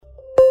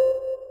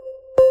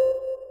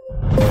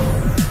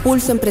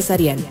Pulso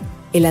Empresarial.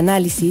 El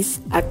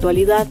análisis,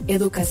 actualidad,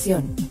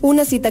 educación.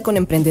 Una cita con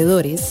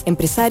emprendedores,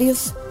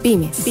 empresarios,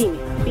 pymes.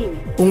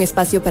 Un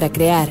espacio para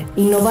crear,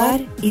 innovar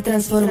y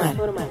transformar.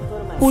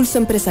 Pulso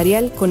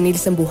Empresarial con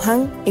Nilsen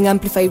Buján en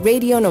Amplify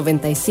Radio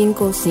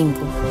 95.5.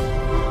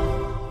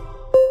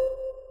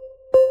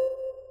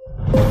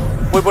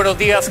 Muy buenos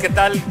días, ¿qué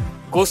tal?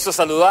 Gusto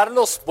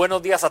saludarlos.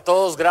 Buenos días a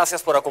todos.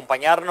 Gracias por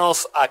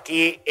acompañarnos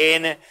aquí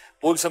en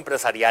Pulso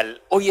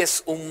Empresarial. Hoy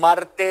es un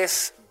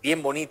martes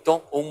bien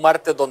bonito, un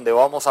martes donde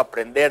vamos a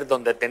aprender,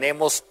 donde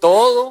tenemos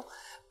todo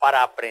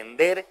para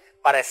aprender,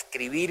 para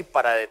escribir,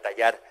 para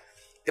detallar.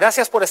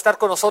 Gracias por estar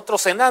con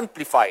nosotros en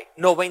Amplify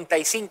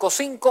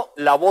 95.5,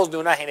 la voz de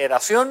una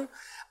generación,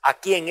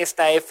 aquí en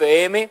esta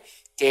FM,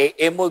 que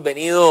hemos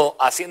venido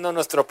haciendo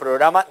nuestro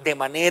programa de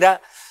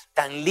manera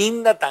tan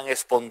linda, tan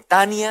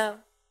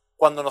espontánea,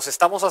 cuando nos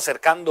estamos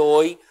acercando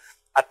hoy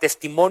a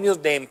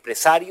testimonios de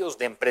empresarios,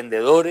 de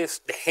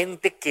emprendedores, de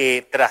gente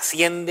que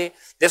trasciende,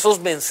 de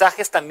esos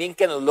mensajes también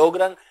que nos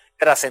logran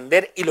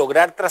trascender y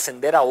lograr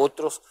trascender a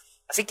otros.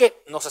 Así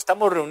que nos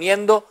estamos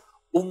reuniendo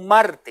un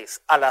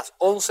martes a las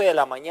 11 de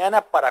la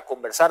mañana para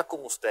conversar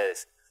con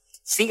ustedes.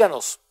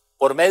 Síganos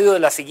por medio de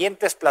las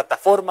siguientes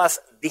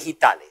plataformas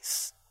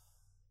digitales.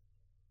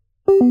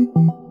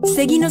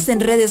 Seguinos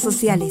en redes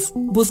sociales,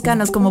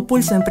 búscanos como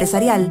Pulso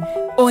Empresarial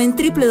o en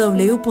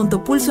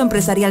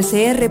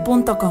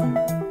www.pulsoempresarialcr.com.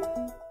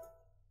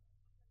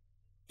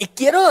 Y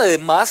quiero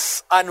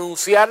además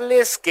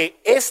anunciarles que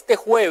este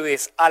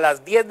jueves a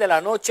las 10 de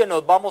la noche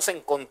nos vamos a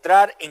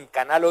encontrar en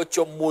Canal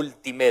 8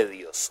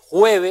 Multimedios.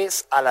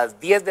 Jueves a las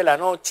 10 de la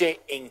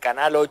noche en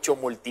Canal 8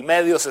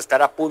 Multimedios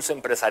estará Pulso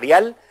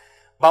Empresarial.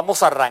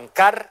 Vamos a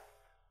arrancar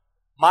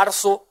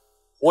Marzo,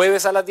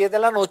 jueves a las 10 de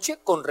la noche,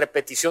 con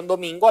repetición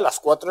domingo a las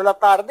 4 de la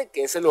tarde,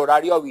 que es el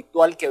horario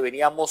habitual que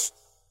veníamos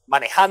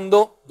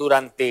manejando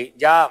durante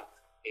ya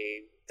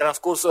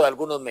transcurso de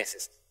algunos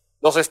meses.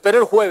 Los espero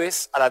el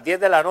jueves a las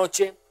 10 de la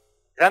noche.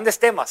 Grandes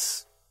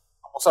temas.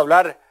 Vamos a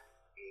hablar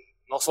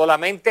no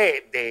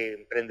solamente de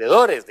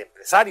emprendedores, de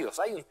empresarios.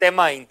 Hay un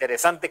tema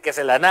interesante que es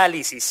el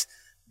análisis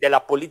de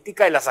la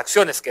política y las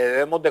acciones que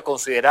debemos de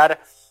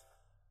considerar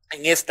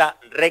en esta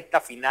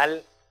recta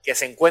final, que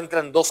se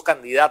encuentran dos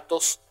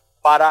candidatos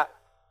para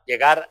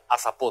llegar a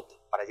Zapote,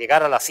 para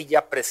llegar a la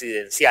silla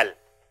presidencial.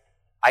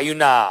 Hay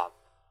una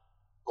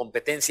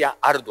competencia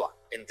ardua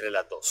entre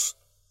las dos.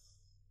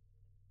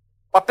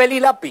 Papel y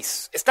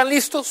lápiz. ¿Están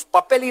listos?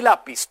 Papel y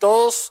lápiz.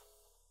 Todos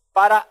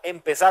para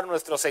empezar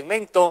nuestro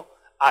segmento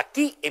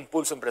aquí en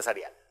Pulso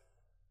Empresarial.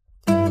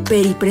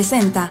 Peri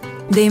presenta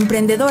De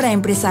Emprendedor a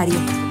Empresario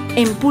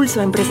en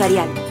Pulso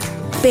Empresarial.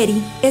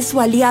 Peri es su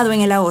aliado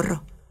en el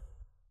ahorro.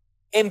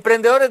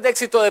 Emprendedores de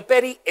éxito de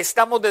Peri,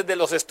 estamos desde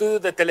los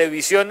estudios de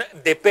televisión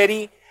de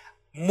Peri,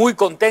 muy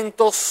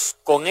contentos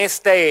con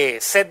este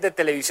set de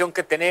televisión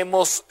que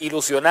tenemos,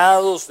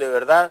 ilusionados de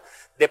verdad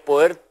de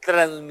poder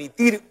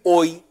transmitir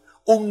hoy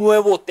un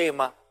nuevo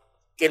tema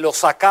que lo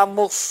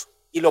sacamos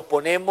y lo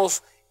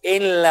ponemos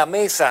en la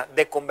mesa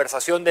de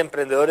conversación de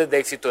emprendedores de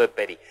éxito de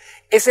Peri.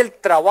 Es el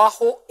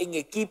trabajo en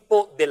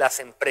equipo de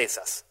las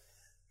empresas.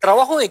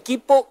 Trabajo en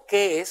equipo,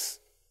 ¿qué es?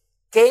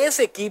 ¿Qué es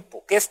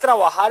equipo? ¿Qué es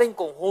trabajar en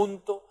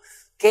conjunto?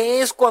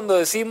 ¿Qué es cuando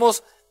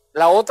decimos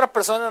la otra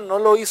persona no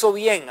lo hizo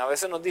bien? A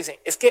veces nos dicen,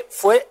 es que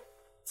fue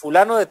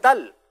fulano de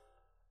tal.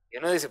 Y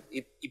uno dice,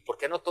 ¿y por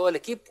qué no todo el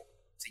equipo?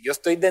 Si yo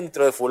estoy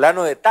dentro de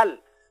fulano de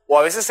tal. O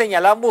a veces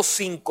señalamos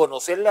sin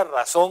conocer la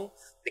razón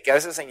de que a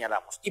veces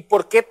señalamos. ¿Y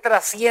por qué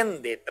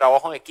trasciende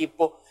trabajo en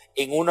equipo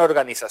en una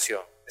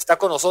organización? Está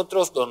con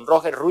nosotros don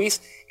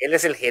Ruiz, él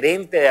es el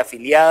gerente de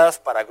afiliadas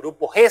para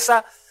Grupo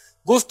GESA.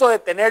 Gusto de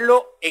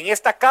tenerlo en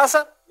esta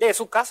casa, de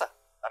su casa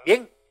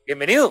también.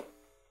 Bienvenido.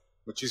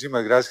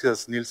 Muchísimas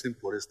gracias, Nilsen,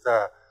 por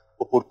esta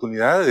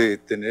oportunidad de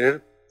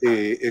tener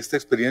esta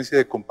experiencia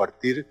de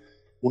compartir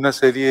una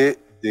serie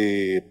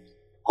de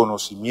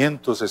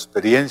conocimientos,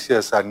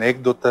 experiencias,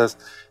 anécdotas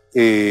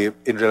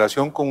en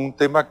relación con un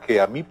tema que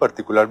a mí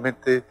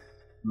particularmente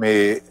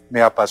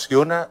me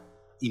apasiona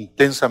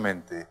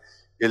intensamente.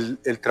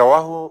 El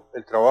trabajo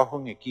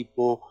en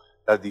equipo,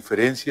 las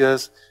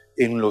diferencias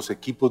en los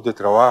equipos de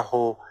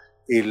trabajo,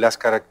 las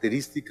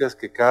características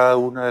que cada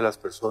una de las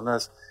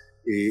personas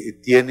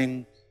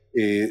tienen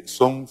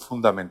son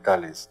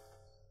fundamentales.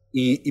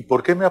 ¿Y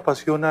por qué me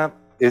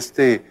apasiona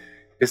este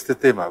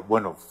tema?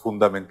 Bueno,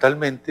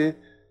 fundamentalmente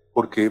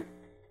porque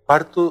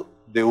parto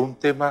de un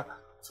tema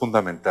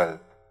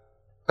fundamental.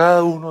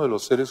 Cada uno de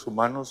los seres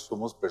humanos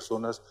somos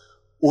personas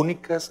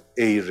únicas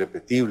e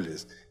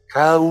irrepetibles.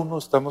 Cada uno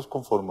estamos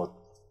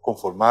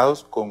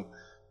conformados con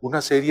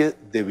una serie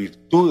de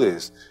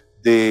virtudes,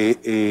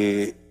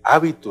 de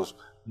hábitos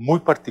muy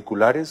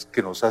particulares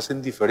que nos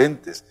hacen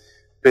diferentes.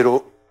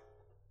 Pero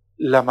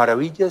la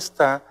maravilla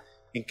está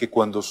en que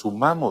cuando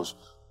sumamos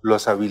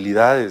las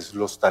habilidades,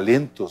 los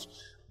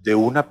talentos de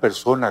una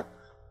persona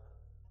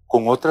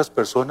con otras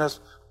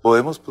personas,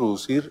 podemos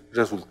producir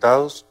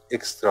resultados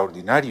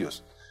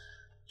extraordinarios.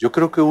 Yo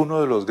creo que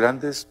uno de los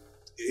grandes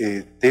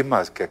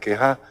temas que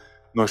aqueja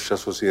nuestra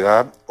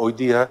sociedad hoy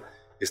día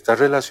está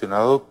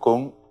relacionado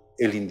con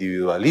el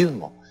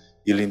individualismo.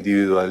 Y el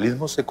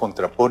individualismo se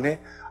contrapone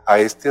a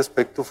este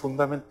aspecto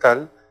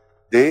fundamental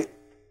de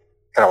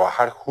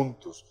trabajar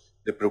juntos,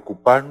 de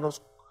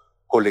preocuparnos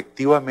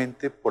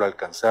colectivamente por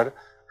alcanzar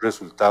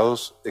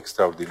resultados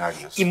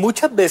extraordinarios. Y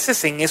muchas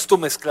veces en esto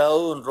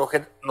mezclado, don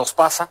Roger, nos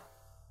pasa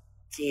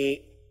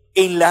que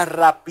en la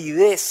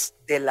rapidez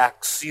de la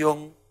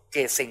acción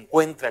que se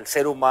encuentra el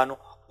ser humano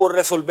por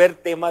resolver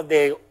temas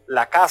de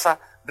la casa,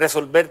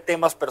 resolver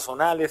temas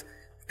personales,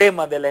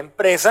 temas de la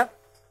empresa,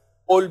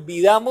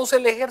 olvidamos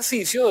el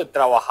ejercicio de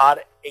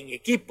trabajar en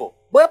equipo.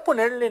 Voy a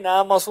ponerle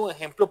nada más un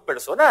ejemplo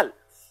personal.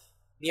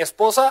 Mi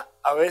esposa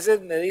a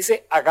veces me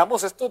dice,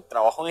 hagamos esto de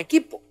trabajo en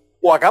equipo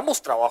o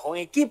hagamos trabajo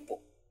en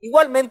equipo.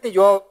 Igualmente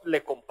yo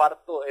le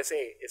comparto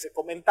ese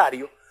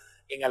comentario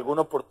en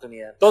alguna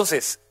oportunidad.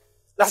 Entonces,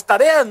 las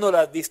tareas no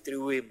las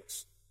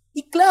distribuimos.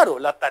 Y claro,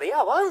 la tarea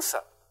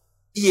avanza.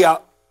 Y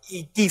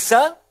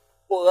quizá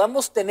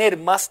podamos tener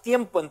más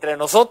tiempo entre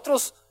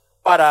nosotros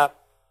para,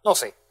 no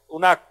sé,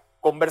 una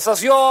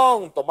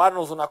conversación,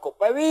 tomarnos una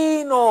copa de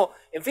vino,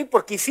 en fin,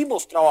 porque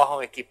hicimos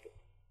trabajo en equipo.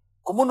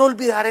 ¿Cómo no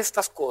olvidar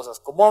estas cosas?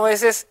 ¿Cómo a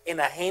veces en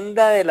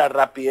agenda de la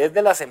rapidez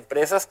de las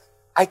empresas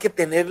hay que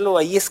tenerlo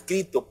ahí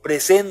escrito,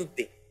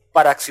 presente,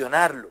 para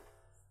accionarlo?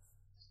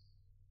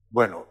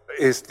 Bueno,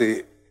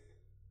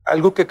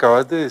 algo que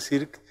acabas de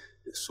decir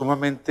es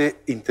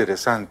sumamente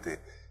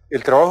interesante.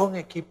 El trabajo en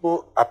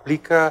equipo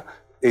aplica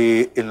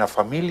en la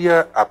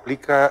familia,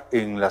 aplica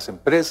en las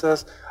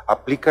empresas,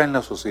 aplica en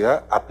la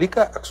sociedad,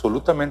 aplica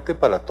absolutamente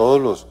para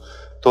todos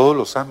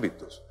los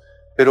ámbitos.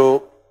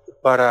 Pero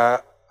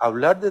para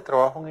hablar de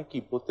trabajo en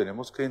equipo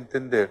tenemos que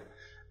entender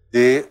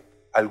de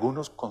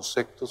algunos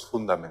conceptos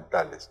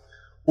fundamentales.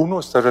 Uno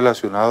está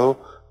relacionado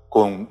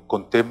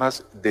con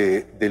temas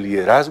de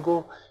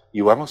liderazgo, y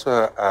vamos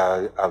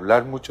a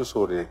hablar mucho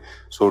sobre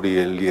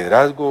el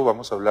liderazgo,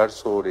 vamos a hablar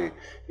sobre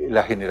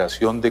la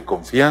generación de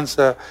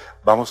confianza,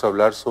 vamos a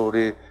hablar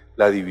sobre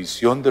la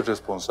división de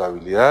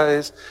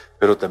responsabilidades,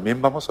 pero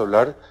también vamos a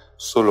hablar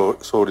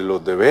sobre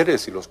los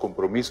deberes y los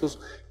compromisos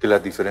que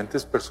las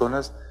diferentes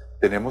personas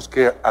tenemos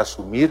que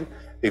asumir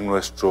en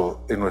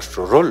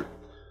nuestro rol.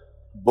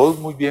 Vos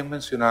muy bien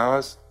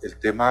mencionabas el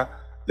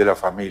tema de la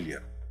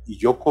familia, y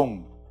yo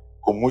con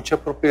mucha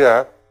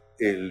propiedad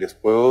les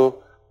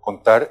puedo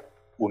contar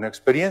una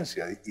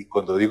experiencia. Y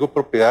cuando digo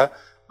propiedad,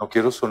 no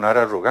quiero sonar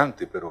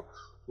arrogante, pero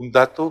un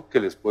dato que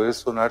les puede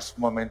sonar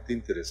sumamente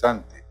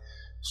interesante.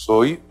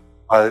 Soy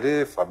padre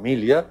de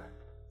familia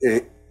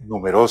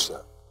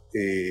numerosa.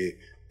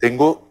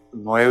 Tengo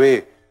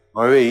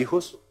nueve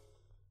hijos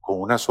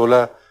con una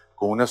sola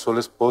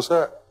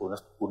esposa,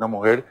 una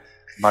mujer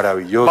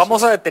maravillosa.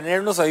 Vamos a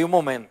detenernos ahí un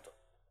momento.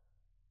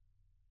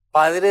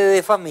 Padre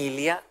de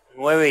familia,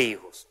 9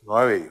 hijos.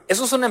 9 hijos.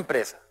 Eso es una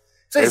empresa.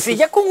 O sea, si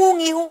ya con un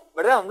hijo,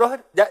 ¿verdad, don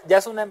Roger? Ya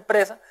es una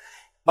empresa.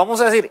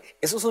 Vamos a decir,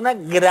 eso es una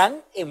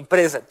gran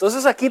empresa.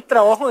 Entonces aquí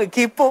trabajo en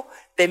equipo,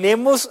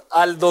 tenemos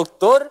al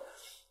doctor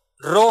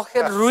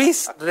Roger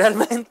Ruiz,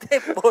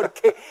 realmente,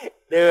 porque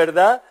de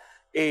verdad,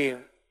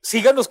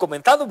 síganos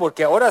comentando,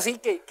 porque ahora sí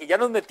que ya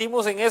nos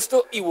metimos en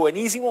esto y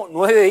buenísimo,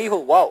 9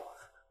 hijos, wow.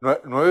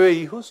 9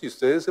 hijos, y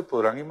ustedes se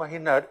podrán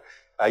imaginar,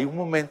 hay un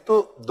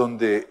momento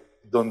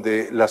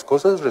donde las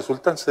cosas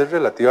resultan ser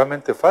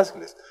relativamente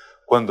fáciles.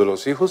 Cuando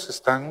los hijos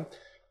están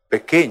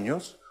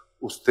pequeños,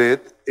 usted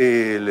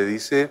le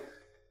dice,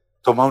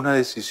 toma una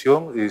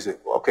decisión y dice,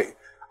 ok,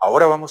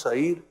 ahora vamos a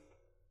ir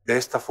de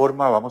esta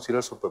forma, vamos a ir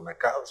al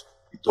supermercado,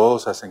 y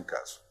todos hacen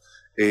caso.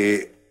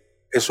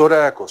 Es hora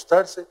de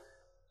acostarse,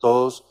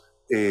 todos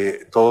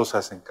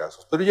hacen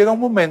caso. Pero llega un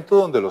momento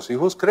donde los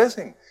hijos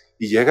crecen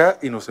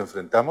y nos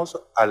enfrentamos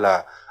a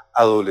la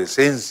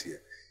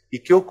adolescencia.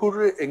 ¿Y qué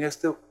ocurre en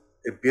este?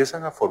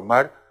 Empiezan a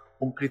formar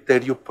un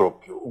criterio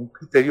propio, un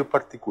criterio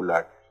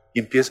particular, y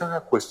empiezan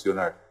a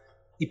cuestionar,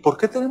 ¿y por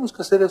qué tenemos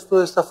que hacer esto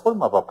de esta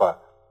forma,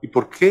 papá? ¿Y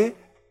por qué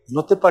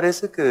no te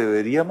parece que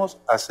deberíamos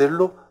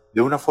hacerlo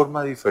de una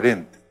forma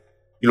diferente?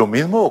 Y lo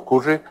mismo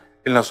ocurre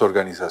en las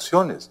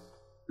organizaciones.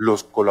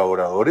 Los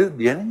colaboradores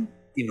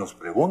vienen y nos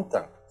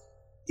preguntan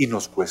y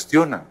nos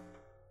cuestionan.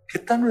 ¿Qué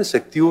tan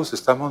receptivos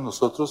estamos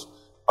nosotros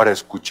para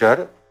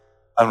escuchar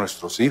a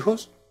nuestros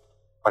hijos,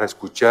 para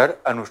escuchar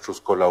a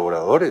nuestros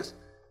colaboradores?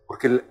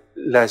 Porque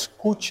la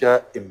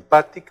escucha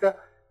empática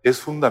es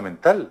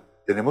fundamental.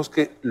 Tenemos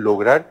que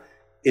lograr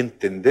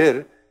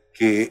entender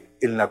que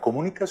en la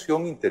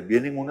comunicación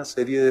intervienen una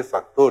serie de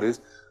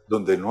factores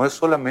donde no es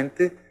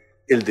solamente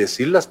el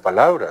decir las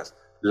palabras,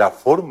 la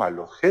forma,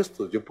 los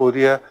gestos. Yo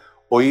podría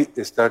hoy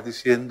estar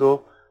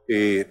diciendo,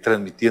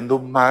 transmitiendo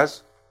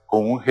más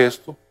con un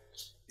gesto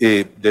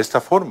de esta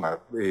forma.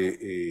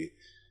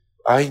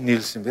 Ay,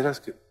 Nilsen, verás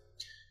que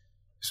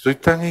estoy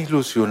tan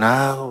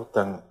ilusionado,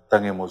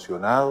 tan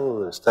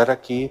emocionado de estar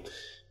aquí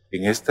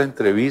en esta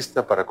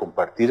entrevista para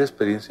compartir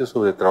experiencias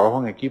sobre trabajo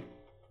en equipo.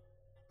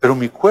 Pero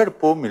mi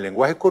cuerpo, mi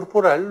lenguaje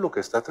corporal, lo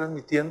que está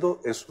transmitiendo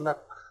es una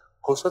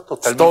cosa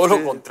totalmente... Todo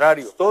lo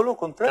contrario. Todo lo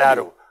contrario,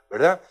 claro,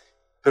 ¿verdad?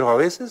 Pero a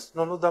veces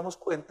no nos damos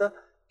cuenta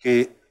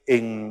que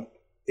en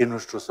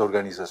nuestras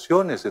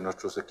organizaciones, en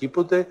nuestros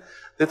equipos de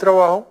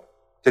trabajo,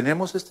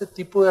 tenemos este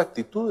tipo de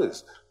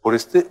actitudes,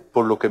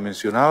 por lo que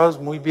mencionabas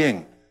muy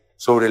bien,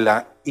 sobre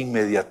la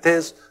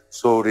inmediatez,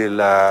 sobre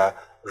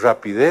la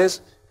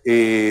rapidez.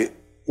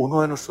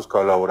 Uno de nuestros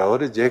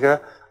colaboradores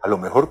llega a lo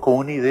mejor con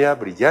una idea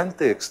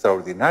brillante,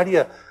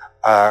 extraordinaria,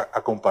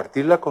 a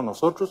compartirla con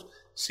nosotros.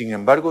 Sin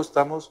embargo,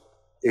 estamos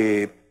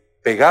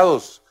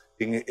pegados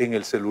en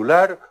el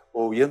celular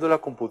o viendo la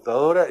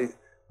computadora.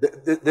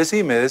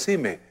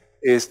 Decime,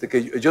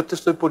 que yo te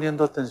estoy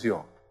poniendo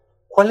atención.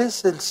 ¿Cuál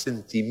es el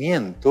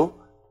sentimiento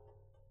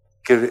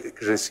que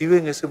recibe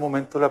en ese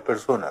momento la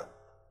persona?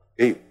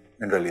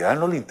 En realidad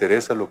no le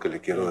interesa lo que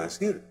le quiero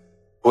decir.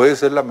 Puede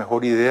ser la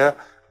mejor idea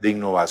de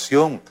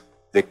innovación,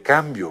 de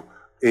cambio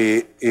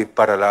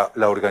para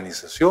la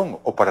organización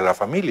o para la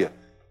familia.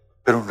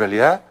 Pero en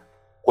realidad,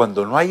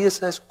 cuando no hay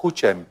esa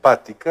escucha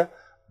empática,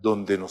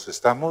 donde nos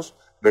estamos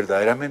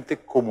verdaderamente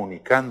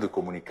comunicando, y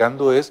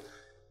comunicando es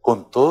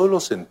con todos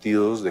los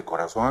sentidos, de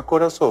corazón a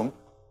corazón,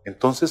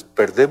 entonces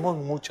perdemos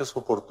muchas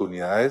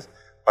oportunidades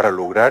para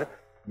lograr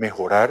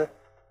mejorar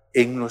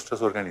en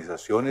nuestras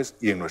organizaciones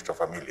y en nuestra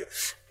familia.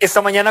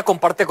 Esta mañana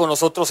comparte con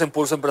nosotros en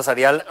Pulso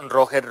Empresarial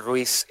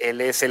Ruiz. Él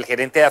es el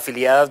gerente de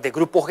afiliadas de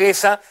Grupo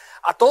GESA.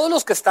 A todos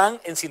los que están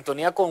en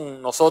sintonía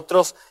con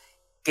nosotros,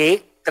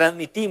 que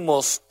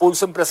transmitimos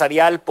Pulso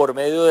Empresarial por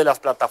medio de las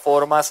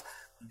plataformas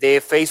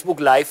de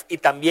Facebook Live y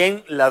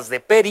también las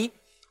de Peri,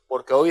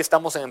 porque hoy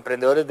estamos en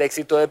Emprendedores de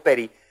Éxito de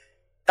Peri,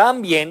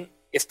 también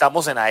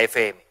estamos en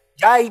AFM.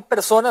 Ya hay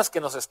personas que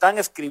nos están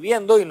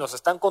escribiendo y nos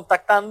están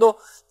contactando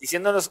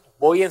diciéndonos: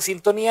 voy en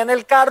sintonía en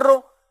el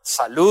carro.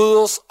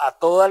 Saludos a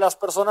todas las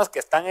personas que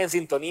están en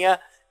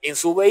sintonía en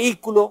su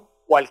vehículo,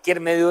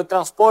 cualquier medio de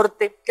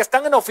transporte, que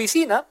están en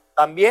oficina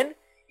también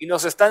y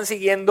nos están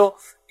siguiendo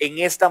en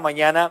esta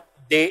mañana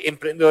de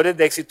Emprendedores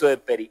de Éxito de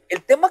Peri.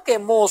 El tema que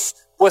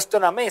hemos puesto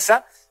en la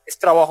mesa es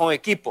trabajo en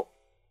equipo.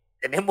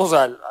 Tenemos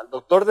al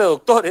doctor de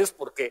doctores,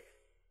 porque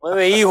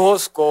 9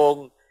 hijos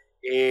con...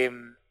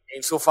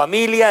 en su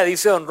familia,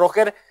 dice don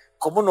Roger,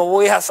 ¿cómo no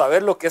voy a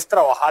saber lo que es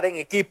trabajar en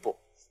equipo?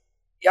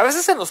 Y a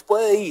veces se nos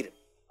puede ir,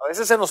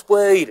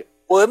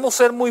 Podemos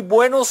ser muy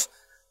buenos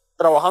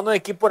trabajando en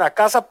equipo en la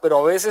casa, pero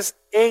a veces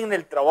en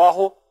el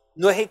trabajo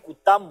no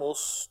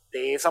ejecutamos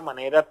de esa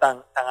manera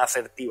tan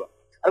asertiva.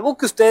 Algo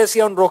que usted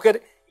decía, don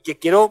Roger, y que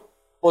quiero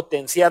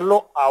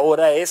potenciarlo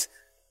ahora es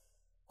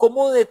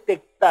cómo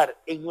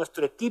detectar en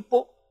nuestro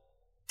equipo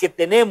que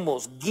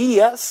tenemos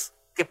guías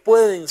que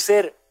pueden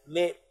ser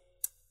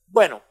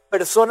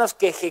personas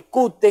que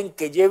ejecuten,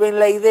 que lleven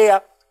la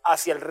idea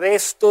hacia el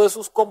resto de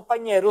sus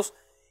compañeros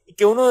y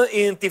que uno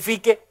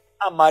identifique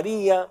a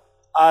María,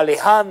 a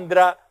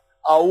Alejandra,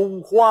 a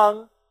un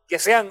Juan, que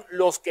sean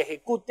los que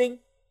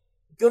ejecuten,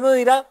 que uno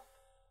dirá,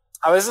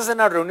 a veces en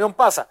la reunión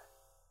pasa,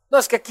 no,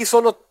 es que aquí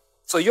solo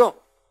soy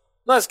yo,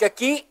 no, es que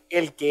aquí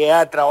el que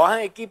trabaja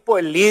en equipo,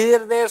 el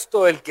líder de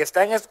esto, el que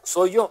está en esto,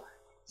 soy yo,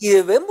 y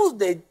debemos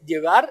de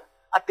llegar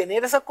a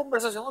tener esa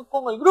conversación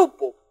con el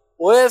grupo.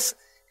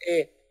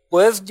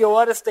 Puedes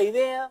llevar esta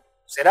idea,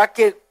 ¿será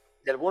que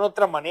de alguna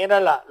otra manera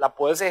la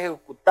puedes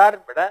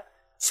ejecutar, verdad?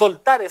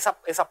 Soltar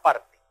esa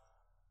parte.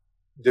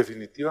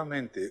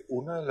 Definitivamente,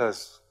 una de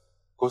las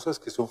cosas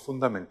que son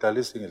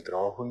fundamentales en el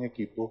trabajo en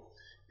equipo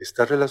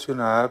está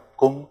relacionada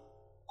con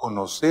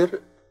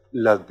conocer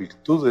las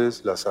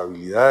virtudes, las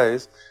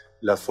habilidades,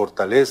 las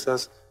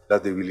fortalezas,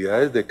 las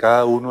debilidades de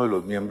cada uno de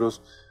los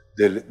miembros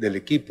del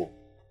equipo.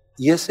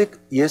 Y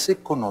ese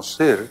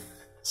conocer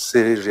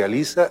se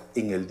realiza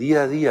en el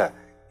día a día,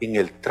 en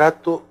el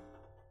trato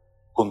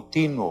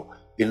continuo,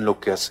 en lo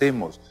que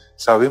hacemos.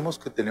 Sabemos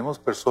que tenemos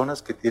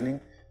personas que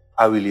tienen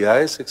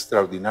habilidades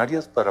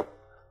extraordinarias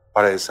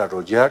para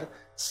desarrollar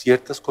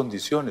ciertas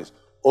condiciones.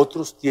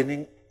 Otros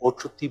tienen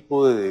otro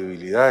tipo de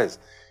debilidades.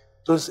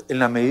 Entonces, en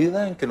la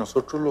medida en que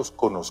nosotros los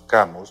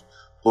conozcamos,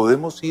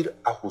 podemos ir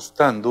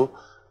ajustando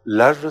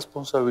las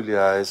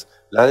responsabilidades,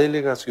 la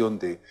delegación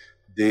de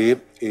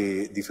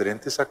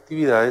diferentes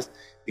actividades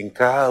en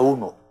cada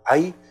uno.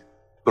 Hay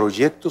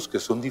proyectos que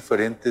son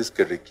diferentes,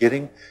 que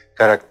requieren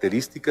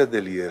características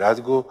de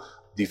liderazgo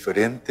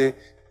diferente,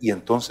 y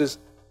entonces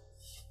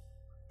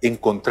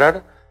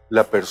encontrar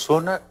la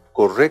persona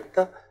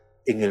correcta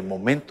en el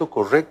momento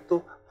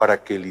correcto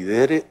para que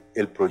lidere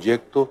el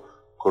proyecto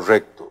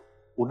correcto.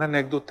 Una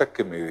anécdota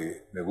que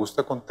me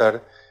gusta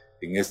contar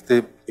en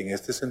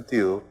este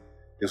sentido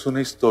es una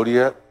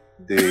historia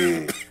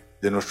de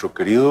nuestro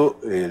querido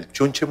el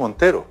Chunche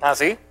Montero. ¿Ah,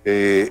 sí?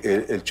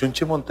 El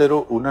Chunche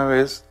Montero, una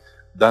vez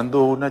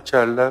dando una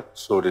charla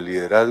sobre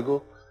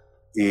liderazgo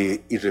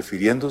y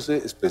refiriéndose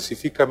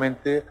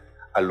específicamente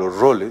a los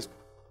roles,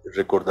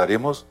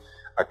 recordaremos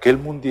aquel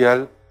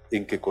mundial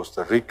en que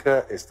Costa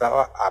Rica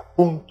estaba a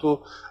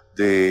punto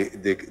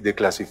de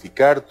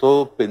clasificar,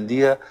 todo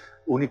pendía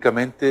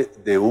únicamente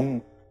de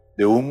un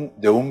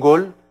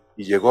gol,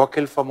 y llegó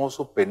aquel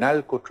famoso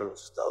penal contra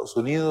los Estados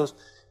Unidos,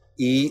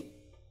 y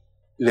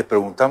le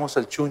preguntamos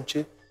al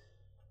Chunche,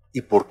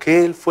 ¿y por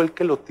qué él fue el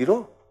que lo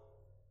tiró?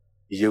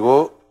 Y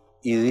llegó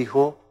y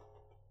dijo,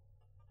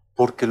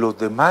 porque los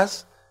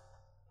demás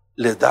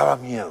les daba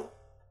miedo,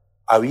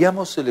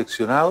 habíamos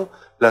seleccionado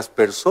las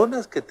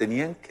personas que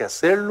tenían que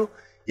hacerlo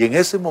y en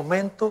ese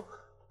momento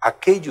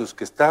aquellos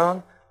que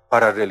estaban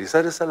para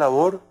realizar esa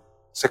labor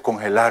se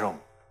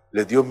congelaron,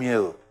 les dio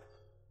miedo.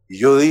 Y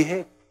yo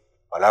dije,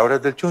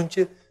 palabras del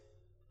Chunche,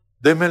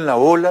 denme la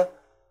bola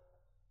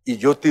y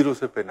yo tiro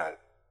ese penal.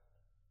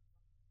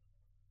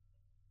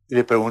 Y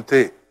le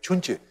pregunté,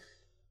 Chunche,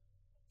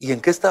 ¿y en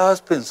qué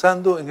estabas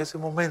pensando en ese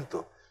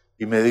momento?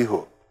 Y me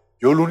dijo,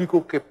 yo lo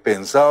único que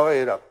pensaba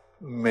era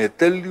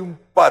meterle un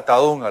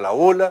patadón a la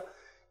bola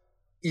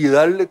y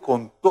darle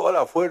con toda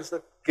la fuerza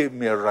que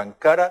me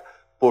arrancara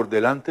por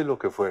delante lo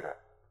que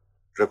fuera.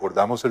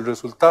 Recordamos el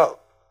resultado.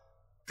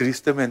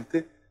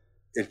 Tristemente,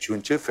 el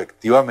Chunche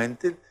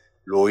efectivamente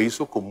lo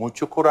hizo con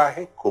mucho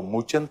coraje, con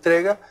mucha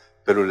entrega,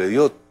 pero le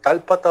dio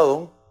tal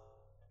patadón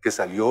que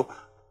salió,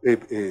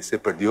 se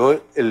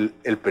perdió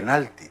el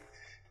penalti.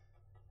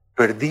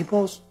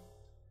 Perdimos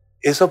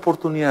esa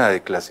oportunidad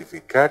de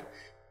clasificar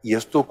y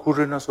esto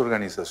ocurre en las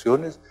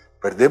organizaciones.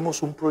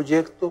 Perdemos un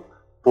proyecto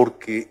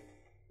porque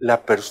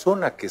la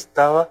persona que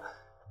estaba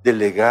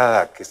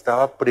delegada, que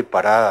estaba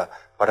preparada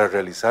para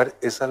realizar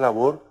esa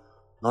labor,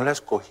 no la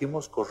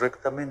escogimos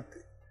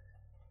correctamente.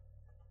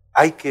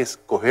 Hay que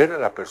escoger a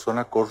la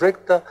persona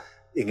correcta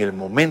en el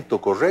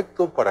momento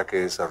correcto para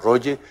que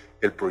desarrolle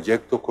el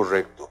proyecto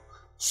correcto.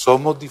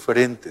 Somos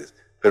diferentes,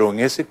 pero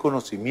en ese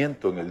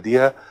conocimiento, en el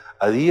día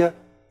a día,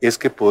 es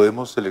que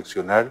podemos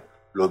seleccionar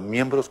los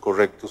miembros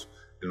correctos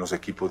en los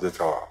equipos de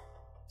trabajo.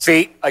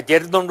 Sí,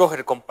 ayer don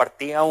Roger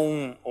compartía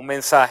un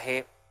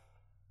mensaje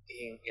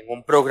en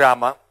un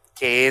programa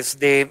que es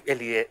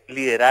de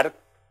liderar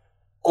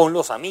con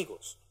los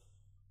amigos.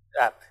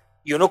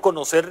 Y uno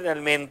conocer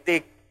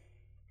realmente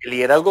el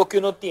liderazgo que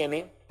uno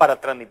tiene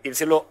para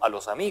transmitírselo a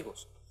los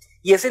amigos.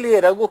 Y ese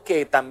liderazgo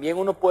que también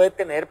uno puede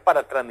tener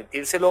para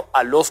transmitírselo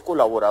a los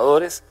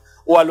colaboradores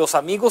o a los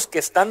amigos que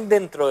están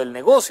dentro del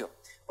negocio.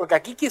 Porque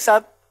aquí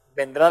quizá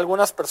vendrán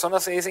algunas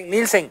personas y dicen,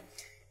 Nielsen,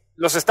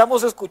 los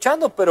estamos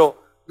escuchando,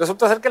 pero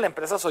resulta ser que la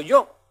empresa soy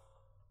yo.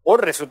 O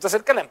resulta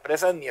ser que la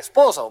empresa es mi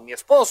esposa o mi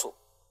esposo,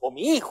 o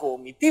mi hijo o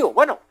mi tío.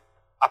 Bueno,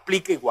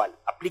 aplica igual.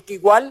 Aplica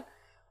igual,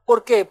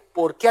 ¿por qué?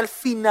 Porque al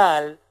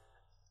final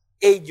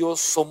ellos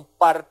son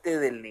parte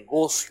del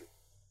negocio.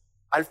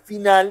 Al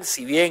final,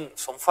 si bien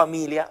son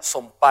familia,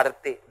 son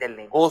parte del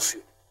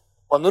negocio.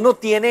 Cuando uno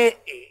tiene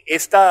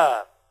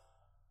esta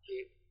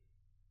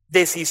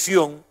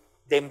decisión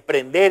de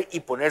emprender y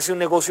ponerse un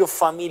negocio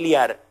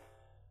familiar,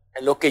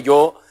 es lo que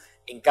yo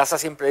en casa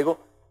siempre digo,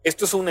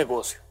 esto es un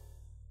negocio.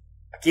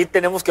 Aquí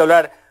tenemos que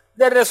hablar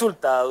de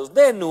resultados,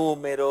 de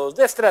números,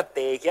 de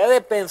estrategia,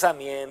 de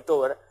pensamiento,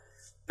 ¿verdad?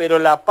 Pero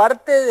la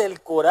parte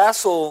del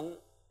corazón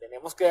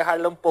tenemos que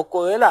dejarla un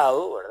poco de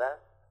lado, ¿verdad?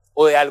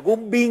 O de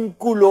algún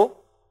vínculo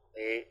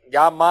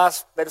ya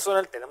más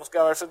personal, tenemos que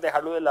a veces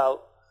dejarlo de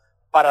lado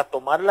para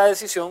tomar la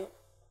decisión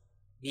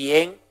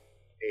bien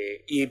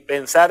y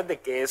pensar de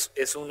que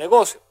es un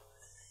negocio.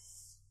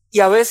 Y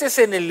a veces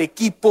en el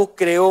equipo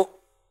creo,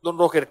 don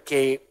Roger,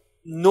 que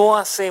no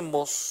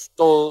hacemos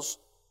todos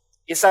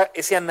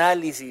ese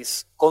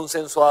análisis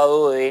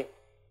consensuado de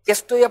qué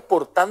estoy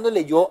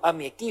aportándole yo a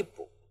mi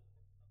equipo.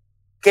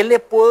 ¿Qué le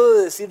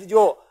puedo decir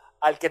yo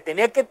al que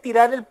tenía que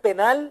tirar el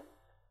penal,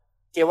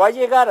 que va a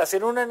llegar a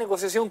hacer una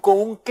negociación con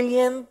un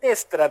cliente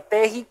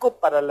estratégico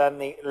para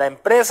la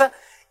empresa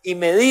y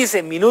me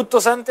dice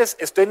minutos antes,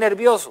 estoy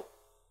nervioso?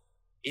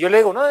 Y yo le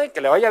digo, no,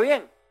 que le vaya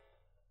bien.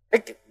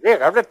 Que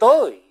agarre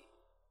todo y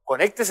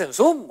conéctese en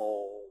Zoom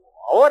o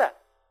ahora.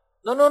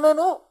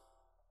 No.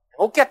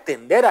 Tengo que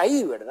atender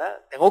ahí,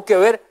 ¿verdad? Tengo que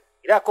ver,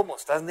 mira cómo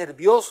estás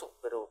nervioso,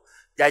 pero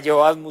ya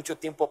llevas mucho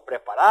tiempo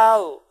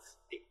preparado.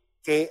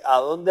 Que a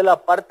dónde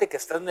la parte que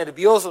estás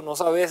nervioso, no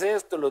sabes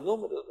esto, los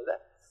números,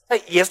 ¿verdad?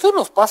 Y esto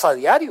nos pasa a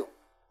diario.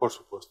 Por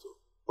supuesto,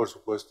 por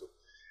supuesto.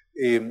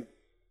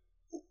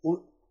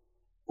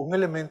 Un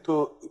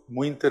elemento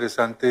muy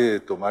interesante de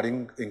tomar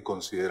en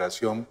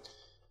consideración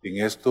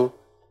en esto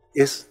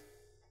es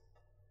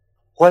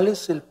cuál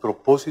es el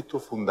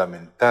propósito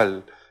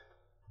fundamental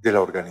de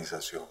la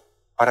organización.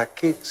 ¿Para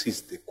qué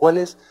existe? ¿Cuál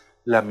es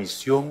la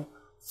misión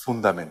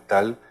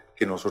fundamental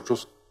que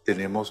nosotros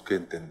tenemos que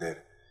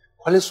entender?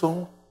 ¿Cuáles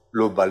son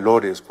los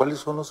valores? ¿Cuáles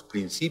son los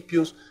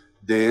principios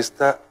de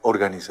esta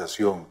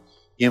organización?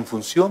 Y en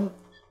función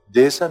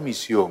de esa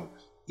misión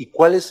y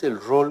cuál es el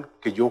rol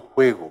que yo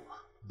juego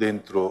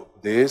dentro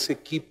de ese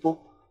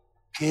equipo,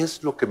 ¿qué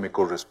es lo que me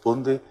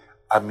corresponde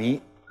a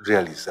mí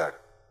realizar?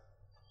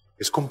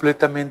 Es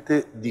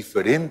completamente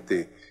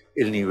diferente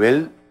el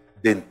nivel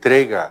de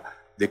entrega,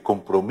 de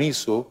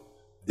compromiso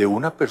de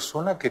una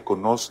persona que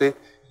conoce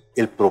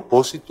el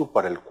propósito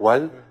para el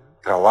cual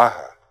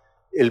trabaja.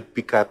 El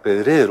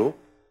picapedrero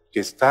que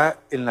está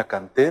en la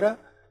cantera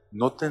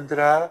no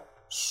tendrá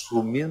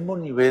su mismo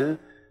nivel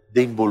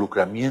de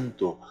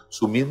involucramiento,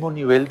 su mismo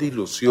nivel de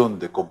ilusión,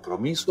 de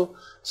compromiso,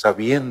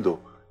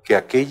 sabiendo que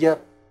aquella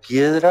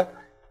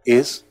piedra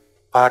es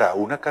para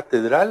una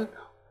catedral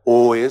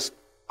o es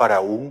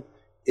para un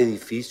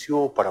edificio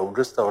o para un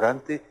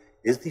restaurante,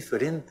 es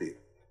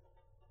diferente.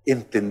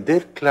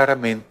 Entender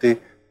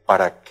claramente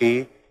para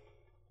qué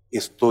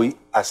estoy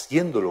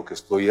haciendo lo que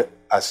estoy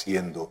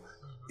haciendo.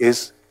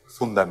 Es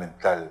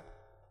fundamental.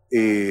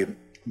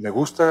 Me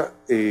gusta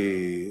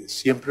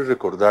siempre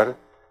recordar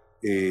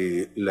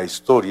la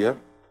historia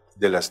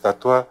de la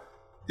Estatua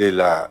de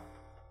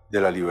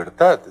la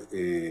Libertad,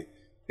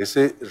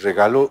 ese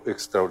regalo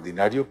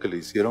extraordinario que le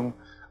hicieron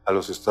a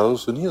los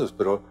Estados Unidos,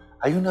 pero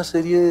hay una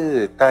serie de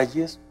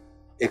detalles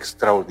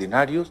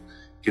extraordinarios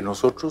que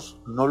nosotros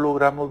no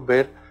logramos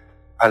ver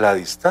a la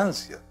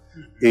distancia.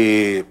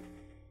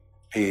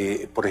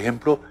 Por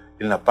ejemplo,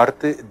 en la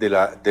parte de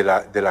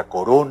la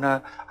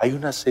corona hay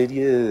una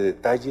serie de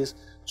detalles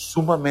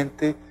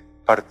sumamente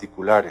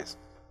particulares.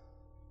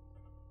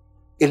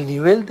 El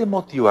nivel de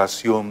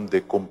motivación,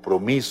 de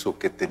compromiso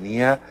que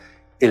tenía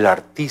el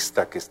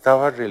artista que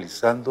estaba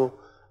realizando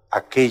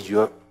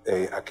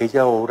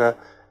aquella obra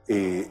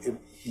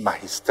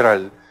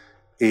magistral,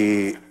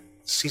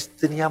 sí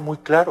tenía muy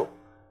claro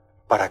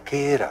para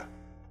qué era.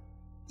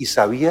 Y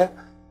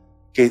sabía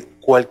que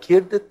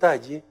cualquier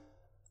detalle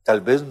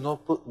tal vez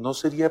no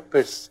sería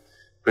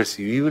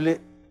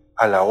percibible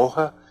a la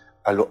hoja,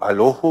 al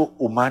ojo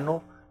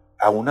humano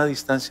a una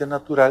distancia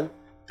natural,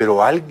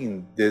 pero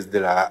alguien desde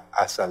la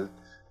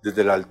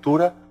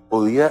altura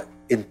podía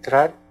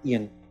entrar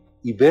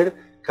y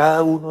ver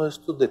cada uno de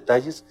estos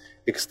detalles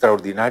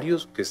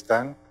extraordinarios que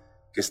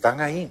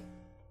están ahí.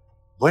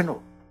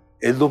 Bueno,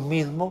 es lo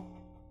mismo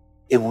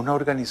en una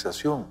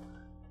organización.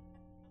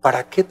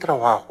 ¿Para qué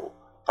trabajo?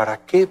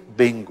 ¿Para qué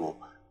vengo?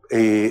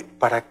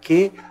 ¿Para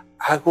qué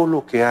hago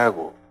lo que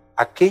hago?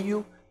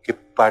 Aquello que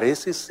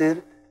parece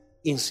ser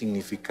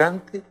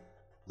insignificante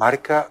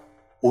marca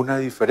una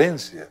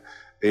diferencia.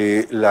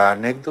 La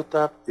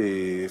anécdota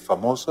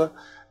famosa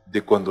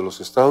de cuando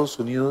los Estados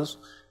Unidos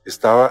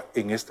estaba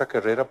en esta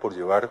carrera por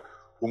llevar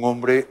un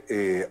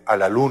hombre a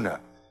la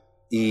luna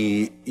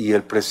y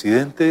el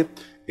presidente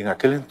en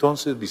aquel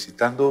entonces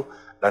visitando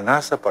la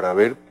NASA para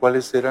ver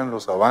cuáles eran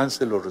los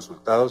avances, los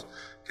resultados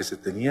que se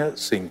tenía,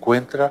 se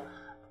encuentra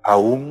a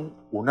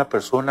una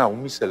persona, a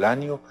un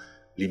misceláneo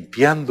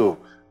limpiando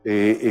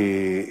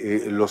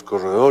los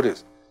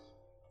corredores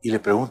y le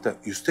preguntan,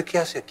 ¿y usted qué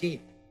hace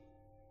aquí?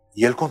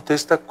 Y él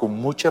contesta con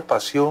mucha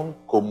pasión,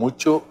 con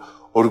mucho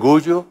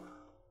orgullo,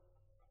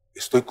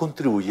 estoy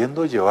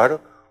contribuyendo a llevar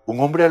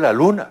un hombre a la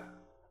luna.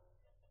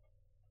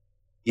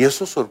 Y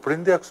eso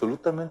sorprende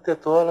absolutamente a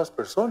todas las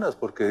personas,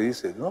 porque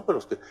dice, no, pero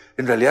es que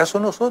en realidad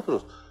son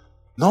nosotros.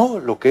 No,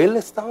 lo que él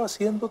estaba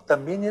haciendo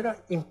también era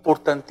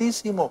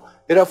importantísimo,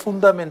 era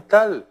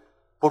fundamental,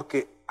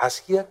 porque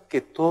hacía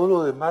que todo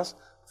lo demás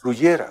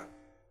fluyera.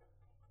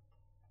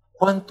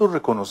 ¿Cuánto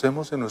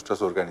reconocemos en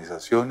nuestras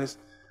organizaciones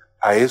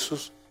a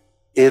esos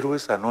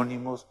héroes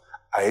anónimos,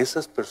 a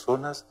esas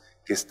personas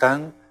que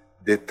están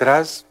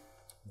detrás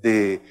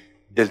del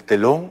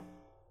telón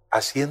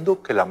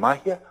haciendo que la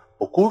magia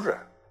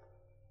ocurra?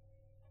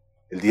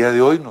 El día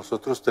de hoy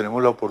nosotros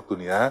tenemos la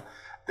oportunidad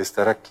de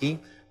estar aquí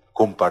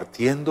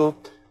compartiendo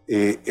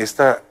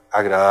esta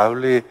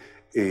agradable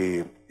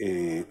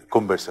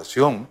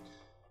conversación.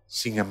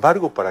 Sin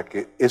embargo, para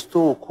que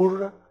esto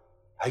ocurra,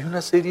 hay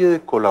una serie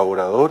de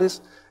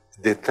colaboradores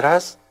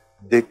detrás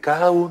de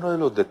cada uno de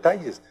los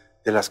detalles,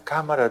 de las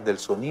cámaras, del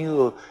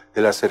sonido,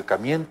 del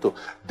acercamiento,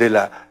 de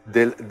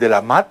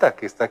la mata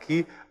que está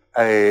aquí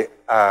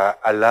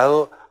al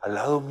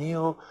lado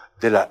mío,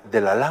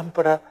 de la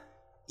lámpara.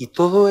 Y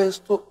todo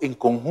esto en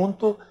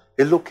conjunto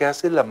es lo que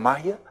hace la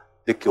magia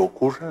de que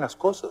ocurran las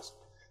cosas.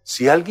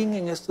 Si alguien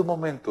en este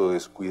momento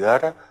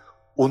descuidara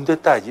un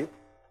detalle,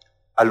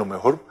 a lo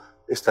mejor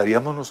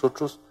estaríamos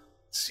nosotros,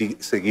 si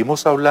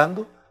seguimos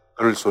hablando,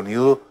 pero el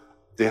sonido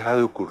deja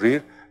de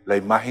ocurrir, la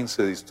imagen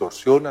se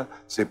distorsiona,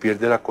 se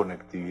pierde la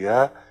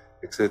conectividad,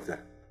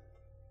 etc.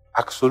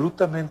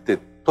 Absolutamente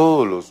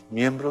todos los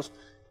miembros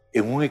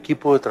en un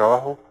equipo de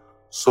trabajo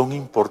son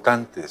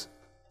importantes,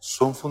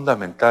 son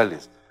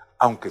fundamentales,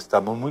 aunque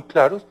estamos muy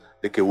claros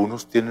de que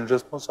unos tienen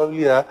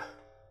responsabilidad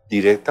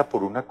directa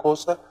por una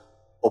cosa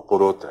o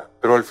por otra.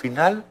 Pero al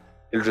final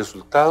el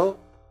resultado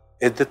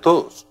es de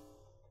todos.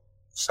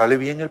 Sale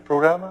bien el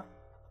programa,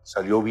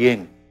 salió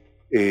bien,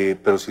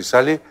 pero si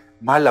sale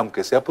mal,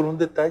 aunque sea por un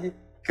detalle,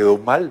 quedó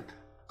mal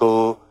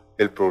todo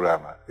el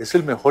programa. Es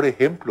el mejor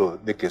ejemplo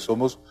de que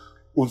somos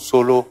un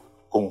solo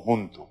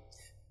conjunto.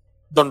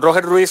 Don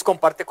Roger Ruiz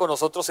comparte con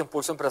nosotros en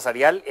Pulso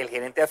Empresarial, el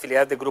gerente de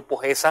afiliadas del Grupo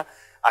GESA,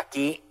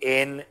 aquí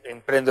en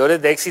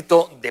Emprendedores de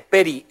Éxito de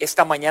Peri,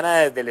 esta mañana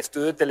desde el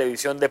estudio de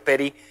televisión de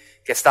Peri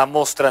que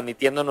estamos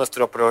transmitiendo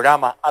nuestro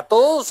programa. A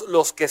todos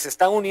los que se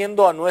están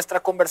uniendo a nuestra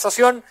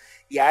conversación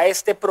y a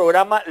este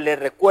programa, les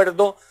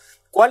recuerdo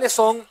cuáles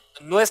son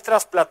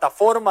nuestras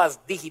plataformas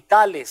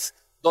digitales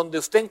donde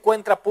usted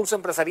encuentra Pulso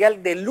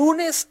Empresarial de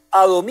lunes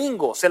a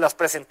domingo. Se las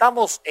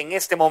presentamos en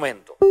este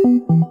momento.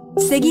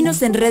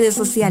 Seguinos en redes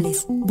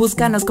sociales,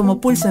 búscanos como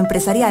Pulso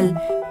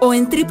Empresarial o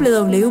en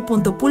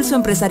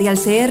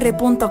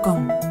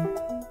www.pulsoempresarialcr.com.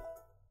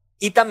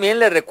 Y también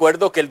les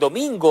recuerdo que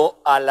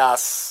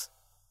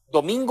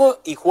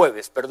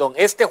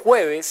este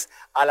jueves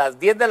a las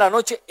 10 de la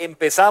noche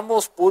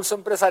empezamos Pulso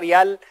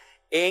Empresarial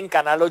en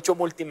Canal 8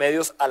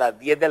 Multimedios a las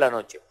 10 de la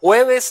noche.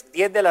 Jueves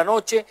 10 de la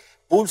noche,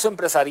 Pulso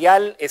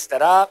Empresarial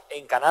estará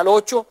en Canal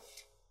 8.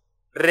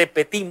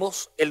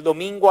 Repetimos el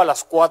domingo a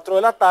las 4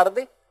 de la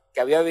tarde, que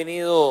había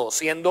venido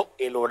siendo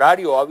el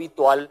horario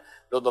habitual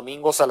los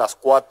domingos a las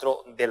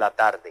 4 de la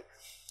tarde.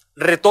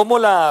 Retomo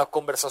la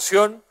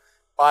conversación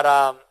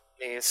para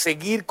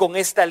seguir con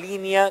esta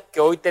línea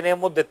que hoy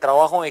tenemos de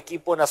trabajo en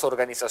equipo en las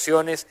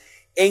organizaciones,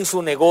 en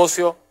su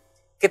negocio,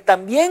 que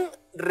también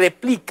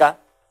replica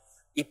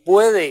y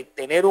puede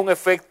tener un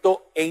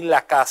efecto en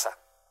la casa.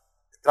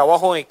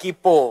 Trabajo en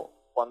equipo,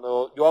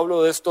 cuando yo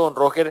hablo de esto, don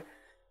Roger,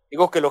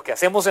 digo que lo que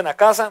hacemos en la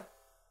casa,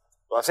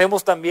 lo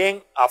hacemos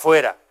también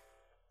afuera.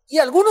 Y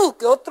alguno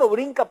que otro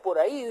brinca por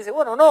ahí y dice,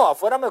 bueno, no,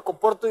 afuera me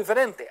comporto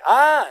diferente.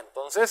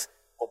 Entonces,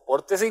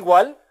 compórtese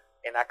igual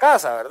en la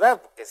casa, ¿verdad?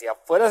 Porque si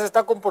afuera se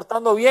está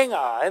comportando bien,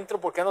 adentro,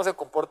 ¿por qué no se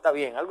comporta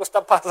bien? Algo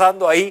está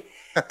pasando ahí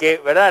que,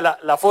 ¿verdad?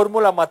 La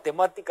fórmula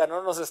matemática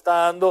no nos está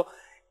dando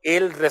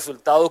el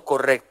resultado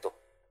correcto.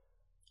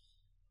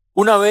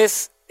 Una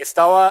vez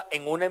estaba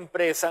en una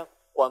empresa,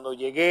 cuando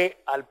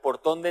llegué al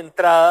portón de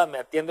entrada, me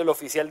atiende el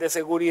oficial de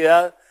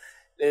seguridad,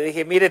 le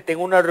dije, mire,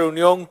 tengo una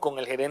reunión con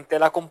el gerente de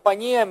la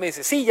compañía. Me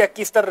dice, sí, ya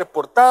aquí está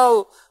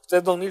reportado. Usted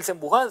es don Nilsen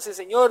Buján, sí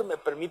señor, me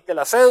permite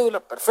la cédula.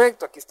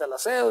 Perfecto, aquí está la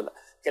cédula.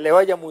 Que le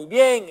vaya muy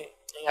bien.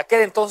 En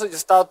aquel entonces yo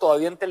estaba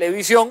todavía en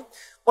televisión.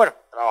 Bueno,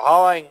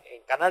 trabajaba en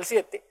Canal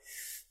 7.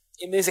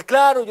 Y me dice,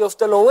 claro, yo a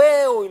usted lo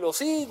veo y lo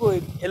sigo.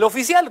 Y el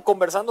oficial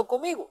conversando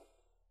conmigo.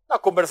 Una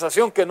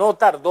conversación que no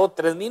tardó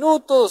 3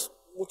 minutos.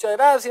 Muchas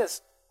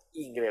gracias.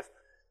 Ingreso.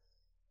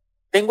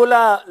 Tengo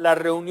la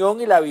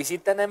reunión y la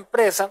visita en la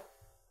empresa.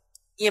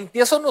 Y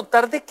empiezo a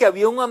notar de que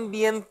había un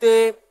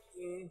ambiente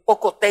un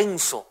poco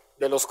tenso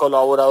de los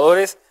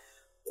colaboradores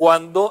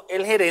cuando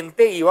el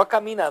gerente iba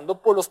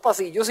caminando por los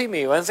pasillos y me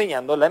iba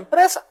enseñando la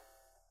empresa.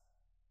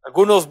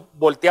 Algunos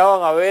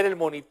volteaban a ver el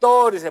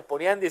monitor y se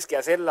ponían a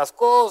hacer las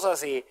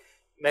cosas y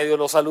medio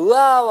lo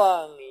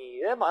saludaban y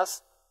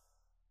demás.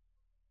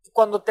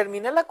 Cuando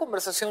terminé la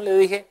conversación le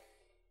dije,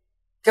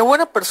 qué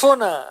buena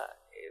persona,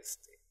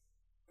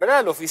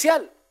 ¿verdad? El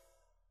oficial.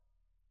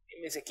 Y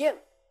me dice, ¿quién?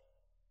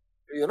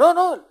 Y yo,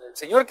 no, el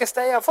señor que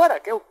está allá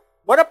afuera, qué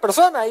buena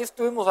persona, ahí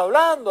estuvimos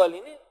hablando al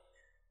inicio.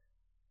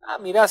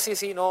 Mira,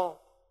 sí, no.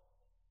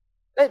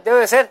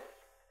 Debe ser,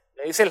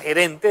 le dice el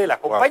gerente de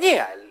la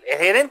compañía, el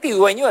gerente y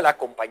dueño de la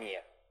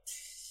compañía.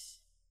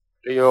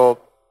 Y yo,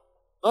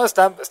 no,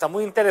 está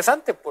muy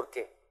interesante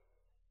porque,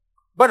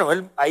 bueno,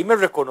 él ahí me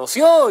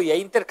reconoció y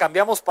ahí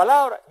intercambiamos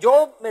palabras.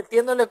 Yo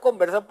metiéndole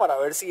conversa para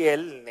ver si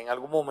él en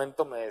algún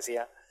momento me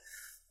decía.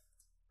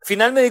 Al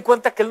final me di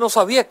cuenta que él no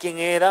sabía quién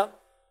era.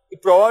 Y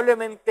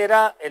probablemente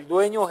era el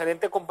dueño o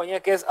gerente de compañía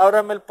que es,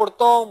 ábrame el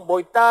portón,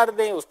 voy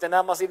tarde, usted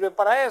nada más sirve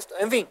para esto.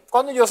 En fin,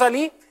 cuando yo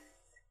salí,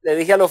 le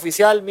dije al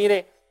oficial,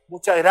 mire,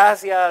 muchas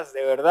gracias,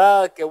 de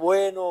verdad, qué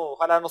bueno,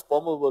 ojalá nos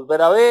podamos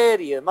volver a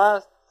ver y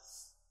demás.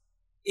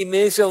 Y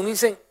me dice, don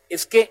Nilsen,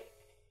 es que,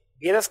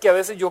 vieras que a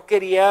veces yo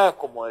quería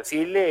como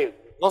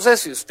decirle, no sé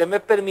si usted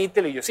me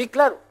permite, le digo, sí,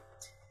 claro.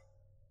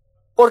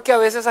 Porque a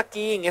veces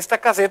aquí en esta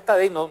caseta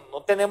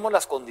no tenemos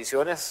las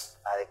condiciones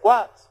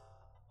adecuadas.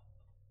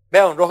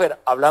 Vea, don Roger,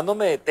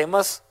 hablándome de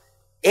temas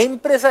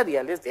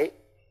empresariales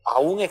a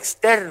un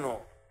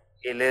externo,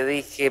 y le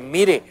dije,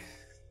 mire,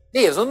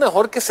 eso es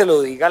mejor que se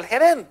lo diga al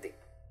gerente.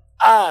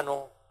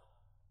 No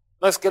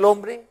es que el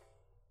hombre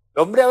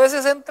a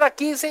veces entra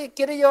aquí y se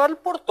quiere llevar el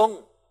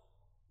portón.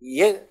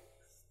 Y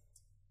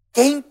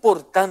qué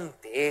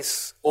importante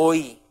es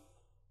hoy,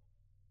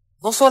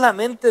 no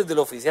solamente desde el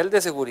oficial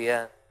de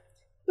seguridad,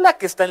 la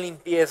que está en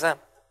limpieza,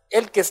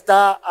 el que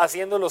está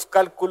haciendo los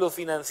cálculos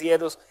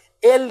financieros,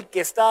 el que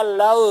está al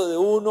lado de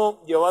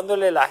uno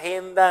llevándole la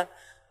agenda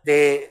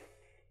de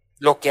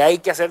lo que hay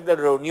que hacer de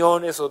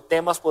reuniones o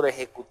temas por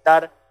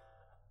ejecutar,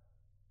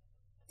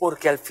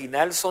 porque al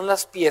final son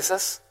las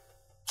piezas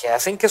que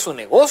hacen que su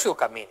negocio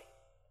camine.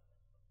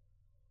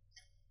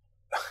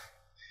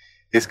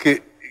 Es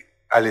que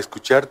al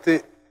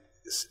escucharte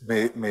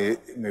me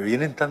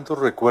vienen tantos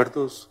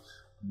recuerdos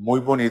muy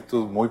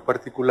bonitos, muy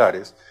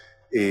particulares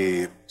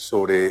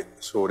sobre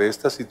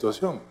esta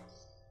situación.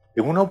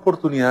 En una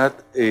oportunidad,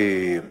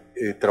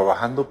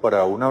 trabajando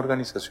para una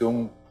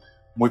organización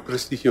muy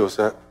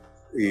prestigiosa,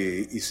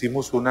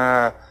 hicimos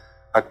una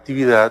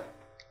actividad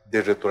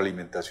de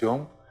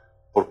retroalimentación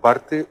por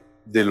parte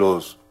de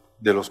los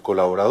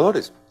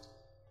colaboradores.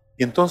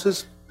 Y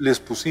entonces les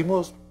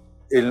pusimos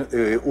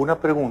una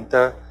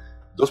pregunta,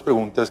 2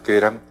 preguntas que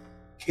eran,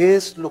 ¿qué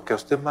es lo que a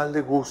usted más le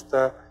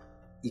gusta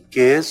y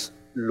qué es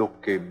lo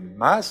que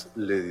más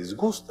le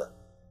disgusta?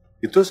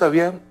 Y entonces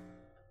habían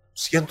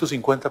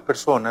 150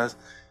 personas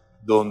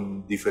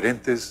con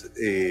diferentes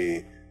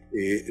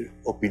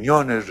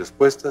opiniones,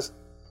 respuestas,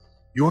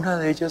 y una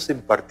de ellas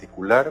en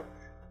particular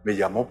me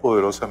llamó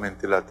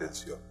poderosamente la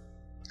atención.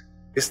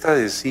 Esta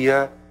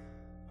decía,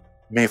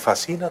 me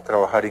fascina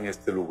trabajar en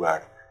este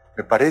lugar,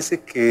 me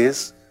parece que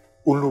es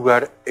un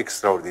lugar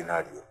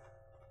extraordinario.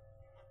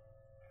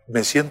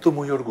 Me siento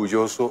muy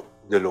orgulloso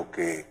de lo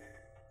que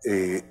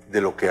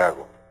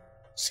hago.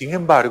 Sin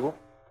embargo,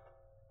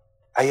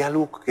 hay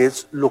algo que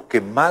es lo que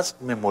más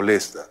me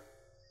molesta,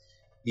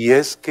 y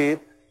es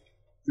que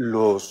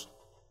los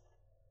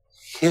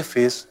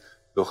jefes,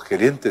 los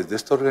gerentes de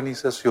esta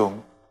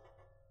organización,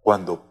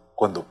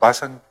 cuando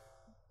pasan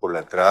por la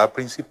entrada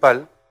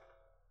principal,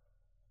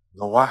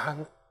 no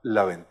bajan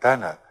la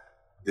ventana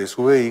de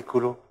su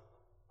vehículo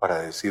para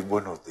decir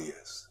buenos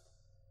días.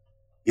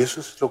 Y eso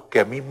es lo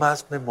que a mí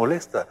más me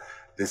molesta,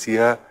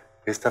 decía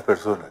esta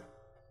persona.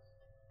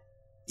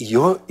 Y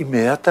yo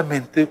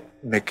inmediatamente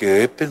me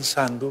quedé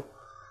pensando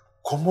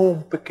cómo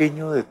un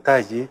pequeño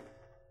detalle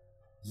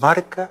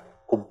marca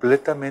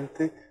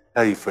completamente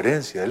la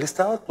diferencia. Él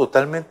estaba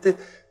totalmente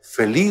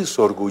feliz,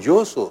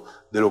 orgulloso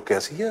de lo que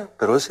hacía,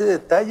 pero ese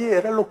detalle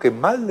era lo que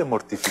más le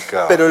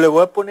mortificaba. Pero le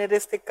voy a poner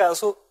este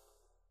caso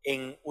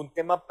en un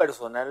tema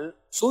personal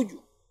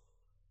suyo.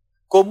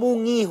 Como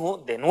un hijo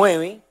de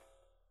 9,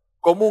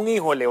 como un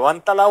hijo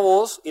levanta la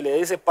voz y le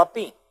dice,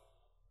 papi,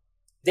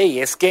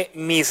 es que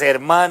mis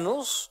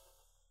hermanos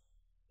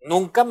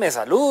nunca me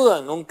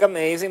saludan, nunca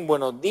me dicen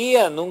buenos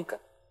días, nunca.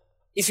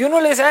 Y si uno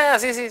le dice,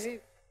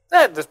 sí,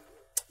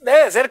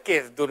 debe ser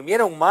que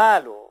durmieron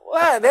mal, o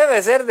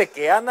debe ser de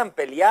que andan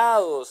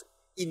peleados,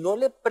 y no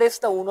le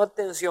presta uno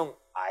atención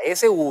a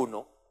ese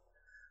uno,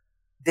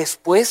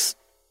 después,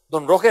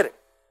 don Roger,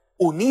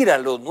 unir a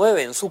los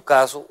 9 en su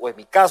caso, o en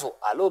mi caso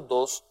a los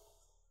 2,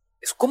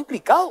 es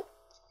complicado.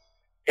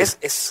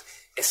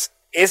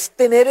 Es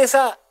tener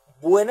esa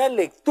buena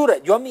lectura.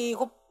 Yo a mi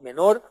hijo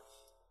menor,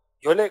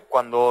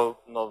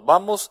 cuando nos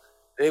vamos,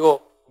 le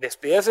digo,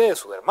 despídese de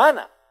su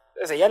hermana.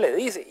 Entonces ella le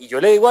dice, y yo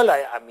le digo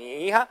a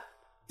mi hija,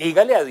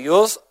 dígale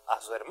adiós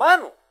a su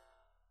hermano.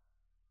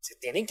 Se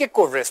tienen que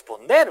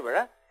corresponder,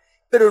 ¿verdad?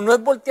 Pero no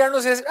es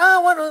voltearnos y decir,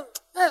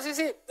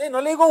 sí, no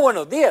le digo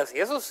buenos días,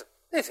 y eso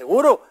de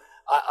seguro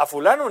a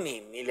fulano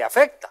ni le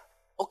afecta.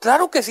 O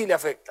claro que sí le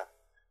afecta.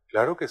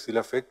 Claro que sí le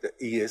afecta,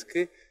 y es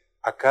que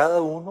a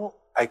cada uno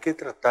hay que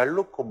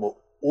tratarlo como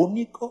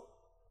único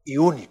y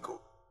único.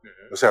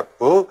 O sea,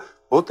 puedo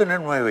tener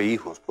 9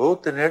 hijos, puedo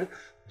tener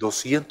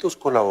 200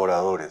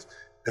 colaboradores,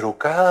 pero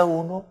cada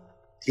uno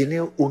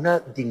tiene una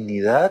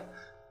dignidad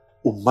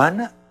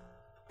humana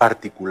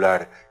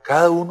particular.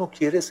 Cada uno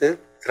quiere ser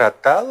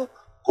tratado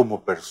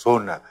como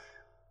persona.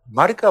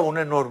 Marca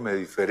una enorme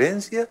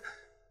diferencia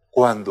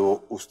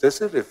cuando usted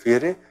se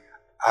refiere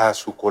a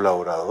su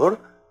colaborador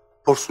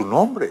por su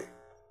nombre.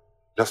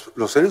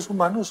 Los seres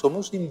humanos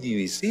somos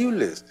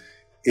indivisibles.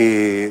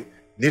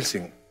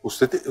 Nielsen,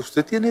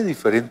 usted tiene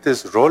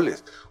diferentes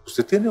roles.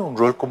 Usted tiene un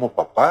rol como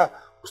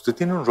papá, usted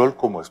tiene un rol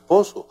como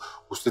esposo,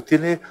 usted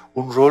tiene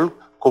un rol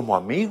como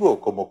amigo,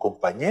 como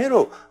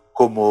compañero,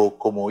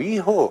 como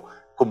hijo,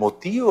 como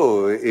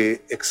tío,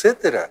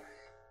 etc.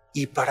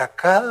 Y para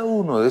cada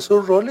uno de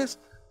esos roles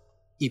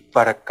y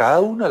para cada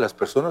una de las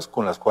personas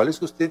con las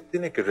cuales usted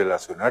tiene que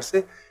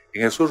relacionarse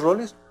en esos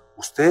roles,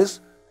 usted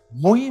es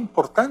muy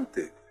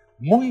importante,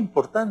 muy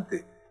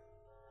importante.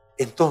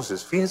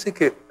 Entonces, fíjense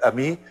que a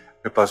mí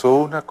me pasó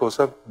una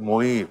cosa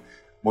muy,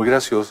 muy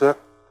graciosa.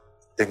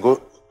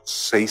 Tengo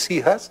 6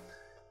 hijas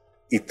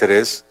y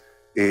 3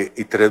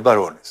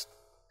 varones.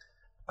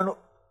 Bueno,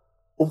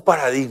 un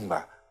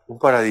paradigma.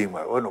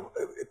 Bueno,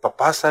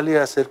 papá sale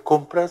a hacer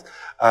compras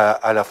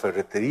a la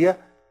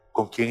ferretería.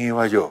 ¿Con quién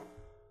iba yo?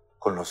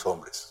 Con los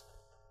hombres.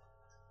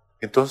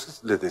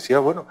 Entonces les decía,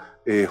 bueno,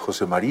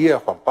 José María,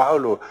 Juan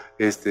Pablo,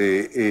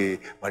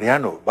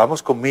 Mariano,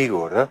 vamos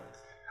conmigo, ¿verdad?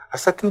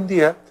 Hasta que un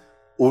día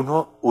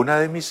una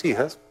de mis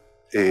hijas,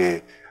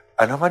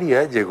 Ana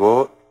María,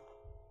 llegó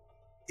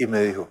y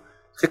me dijo,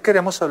 ¿qué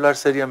queremos hablar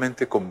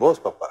seriamente con vos,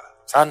 papá?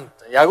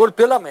 Santa, ya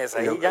golpeó la mesa.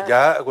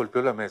 Ya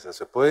golpeó la mesa.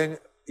 Se pueden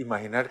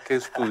imaginar qué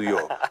estudió.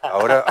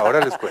 Ahora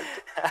les cuento.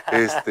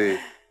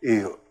 Y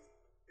dijo,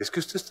 es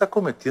que usted está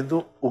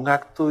cometiendo un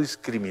acto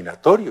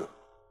discriminatorio,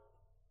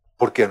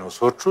 porque a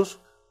nosotros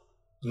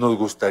nos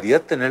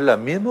gustaría tener la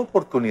misma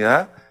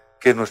oportunidad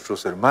que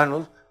nuestros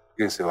hermanos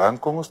que se van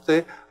con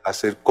usted a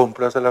hacer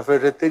compras a la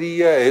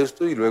ferretería,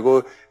 y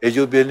luego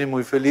ellos vienen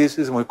muy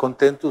felices, muy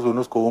contentos,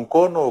 unos con un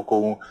cono o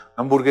con una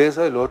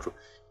hamburguesa, el otro.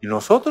 ¿Y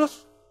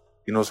nosotros?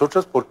 ¿Y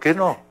nosotras por qué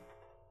no?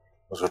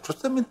 Nosotros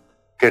también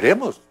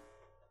queremos.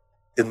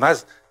 Es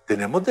más,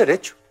 tenemos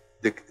derecho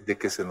de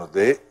que se nos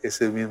dé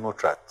ese mismo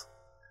trato.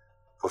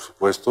 Por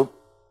supuesto,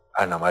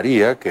 Ana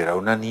María, que era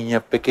una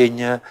niña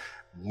pequeña,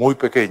 muy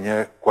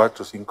pequeña,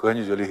 4 o 5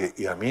 años, yo le dije,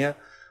 hija mía,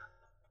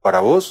 para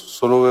vos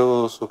solo veo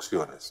 2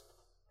 opciones.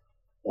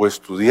 O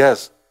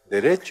estudias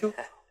Derecho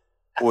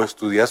o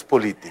estudias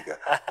Política,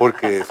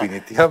 porque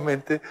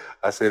definitivamente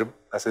hacer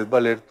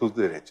valer tus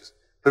derechos.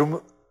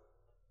 Pero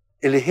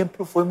el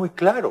ejemplo fue muy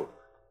claro,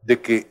 de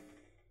que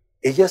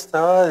ella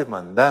estaba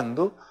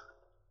demandando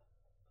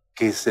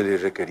que se le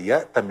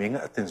requería también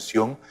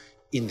atención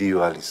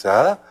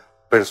individualizada,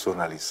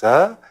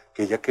 personalizada,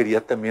 que ella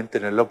quería también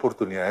tener la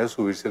oportunidad de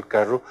subirse al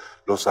carro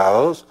los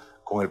sábados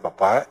con el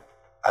papá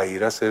a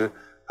ir a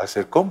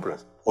hacer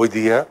compras. Hoy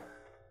día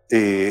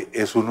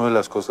es una de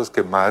las cosas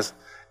que más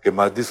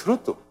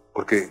disfruto,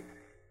 porque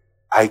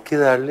hay que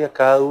darle a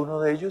cada uno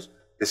de ellos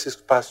ese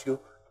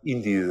espacio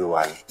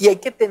individual. Y hay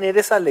que tener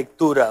esa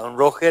lectura, don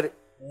Roger,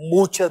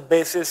 muchas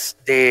veces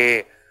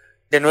de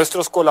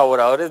nuestros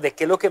colaboradores, de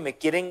qué es lo que me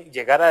quieren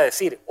llegar a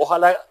decir.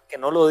 Ojalá que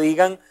no lo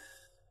digan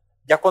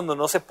ya cuando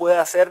no se puede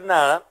hacer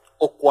nada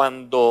o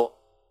cuando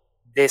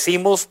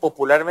decimos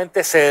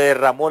popularmente se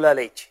derramó la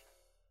leche.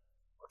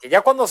 Porque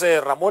ya cuando se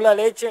derramó la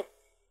leche,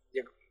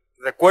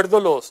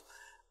 recuerdo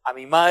a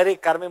mi madre,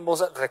 Carmen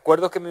Bosa,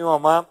 recuerdo que mi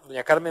mamá,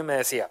 doña Carmen, me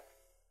decía,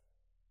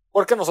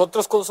 porque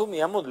nosotros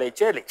consumíamos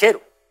leche de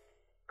lechero,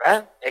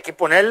 ¿verdad? Hay que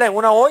ponerla en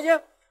una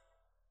olla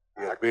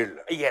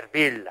y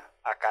hervirla,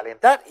 a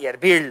calentar y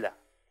hervirla.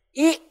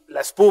 Y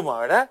la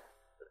espuma, ¿verdad?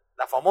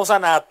 La famosa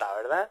nata,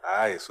 ¿verdad?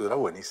 Ah, eso era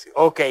buenísimo.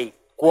 Ok,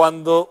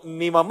 cuando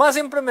mi mamá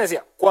siempre me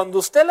decía, cuando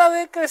usted la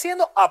ve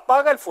creciendo,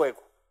 apaga el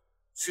fuego.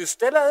 Si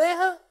usted la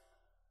deja,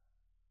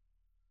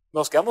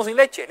 nos quedamos sin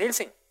leche,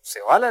 Nilsen,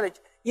 se va la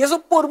leche. Y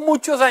eso por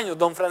muchos años.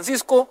 Don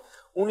Francisco,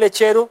 un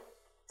lechero,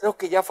 creo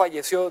que ya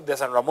falleció, de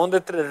San Ramón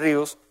de Tres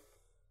Ríos,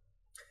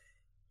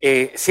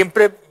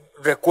 siempre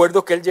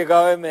recuerdo que él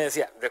llegaba y me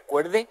decía,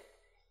 recuerde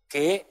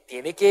que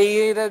tiene que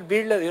ir a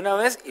hervirla de una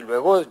vez y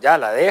luego ya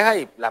la deja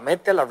y la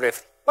mete a la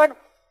refri. Bueno,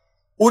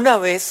 una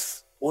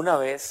vez,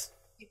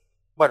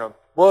 bueno,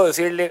 puedo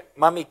decirle,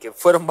 mami, que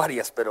fueron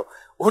varias, pero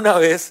una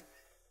vez,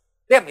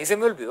 a mí se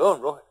me olvidó,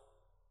 don Roger,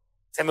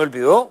 se me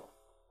olvidó.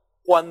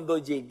 Cuando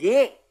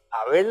llegué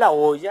a ver la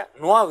olla,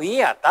 no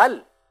había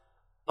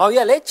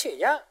leche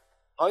ya,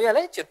 no había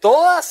leche.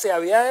 Toda se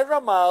había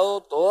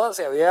derramado, toda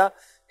se había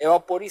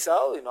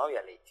evaporizado y no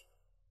había leche.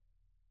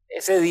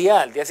 Ese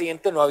día, al día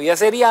siguiente, no había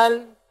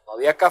cereal, no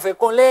había café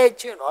con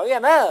leche, no había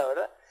nada,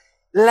 ¿verdad?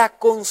 La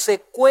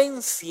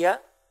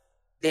consecuencia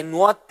de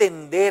no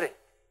atender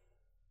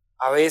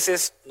a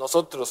veces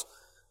nosotros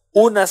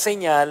una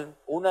señal,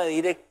 una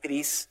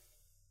directriz,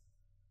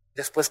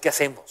 después ¿qué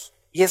hacemos?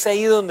 Y es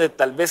ahí donde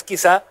tal vez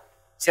quizá,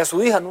 si a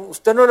su hija, ¿no?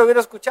 Usted no lo hubiera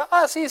escuchado,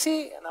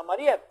 sí, Ana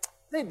María,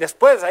 sí,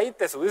 después ahí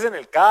te subís en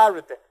el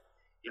carro,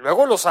 y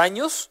luego los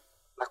años,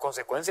 la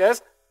consecuencia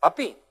es,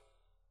 papi,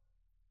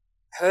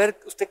 a ver,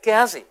 ¿usted qué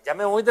hace? Ya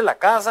me voy de la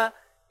casa,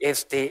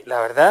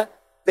 la verdad,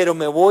 pero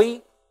me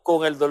voy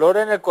con el dolor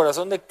en el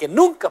corazón de que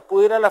nunca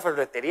pude ir a la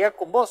ferretería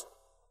con vos.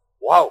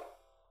 ¡Wow!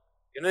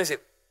 Y uno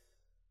dice,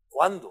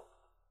 ¿cuándo?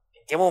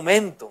 ¿En qué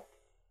momento?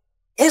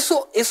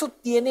 Eso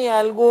tiene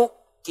algo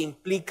que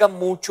implica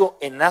mucho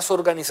en las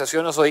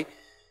organizaciones hoy,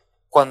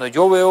 cuando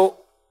yo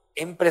veo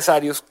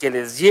empresarios que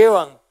les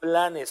llevan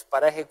planes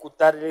para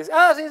ejecutar, y les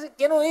dicen, sí,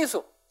 ¿quién lo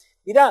hizo?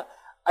 Mira,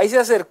 ahí se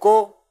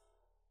acercó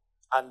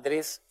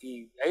Andrés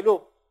y ahí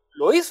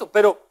lo hizo,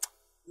 pero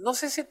no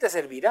sé si te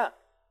servirá.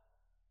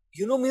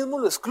 Y uno mismo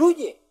lo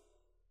excluye.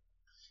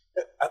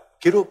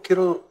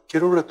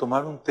 Quiero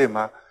retomar un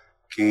tema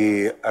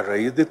que a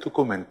raíz de tu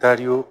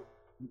comentario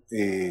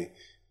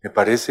me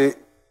parece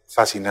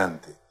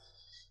fascinante,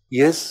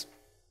 y es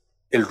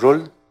el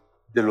rol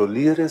de los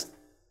líderes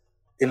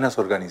en las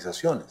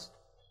organizaciones.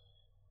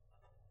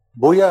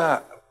 Voy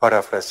a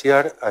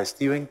parafrasear a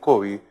Stephen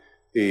Covey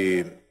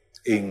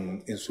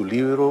en su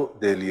libro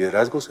de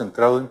Liderazgo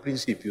Centrado en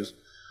Principios,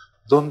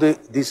 donde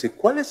dice,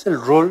 ¿cuál es el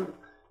rol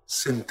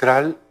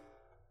central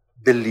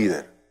del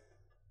líder?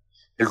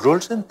 El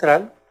rol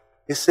central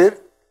es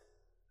ser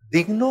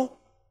digno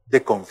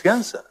de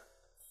confianza.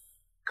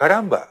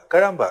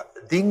 Caramba,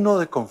 digno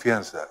de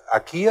confianza.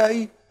 Aquí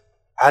hay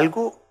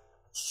algo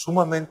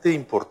sumamente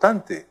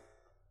importante.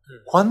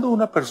 ¿Cuándo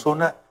una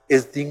persona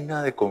es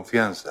digna de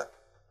confianza?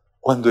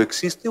 Cuando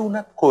existe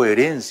una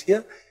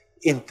coherencia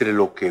entre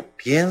lo que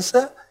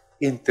piensa,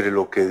 entre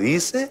lo que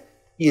dice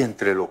y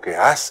entre lo que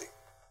hace.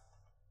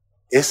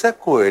 Esa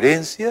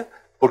coherencia,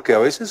 porque a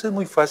veces es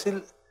muy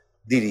fácil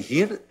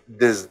dirigir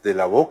desde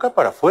la boca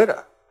para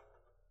afuera,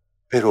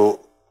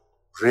 pero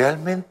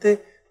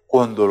realmente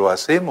cuando lo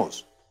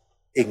hacemos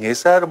en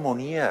esa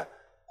armonía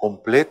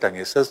completa, en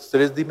esas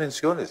tres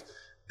dimensiones,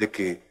 de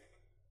que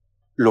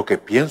lo que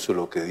pienso,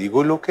 lo que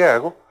digo y lo que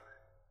hago,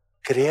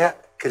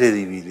 crea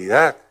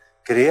credibilidad,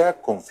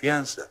 crea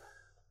confianza.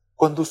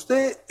 Cuando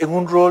usted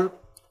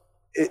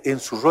en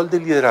su rol de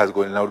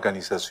liderazgo en la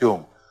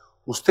organización,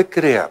 usted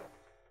crea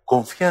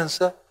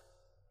confianza,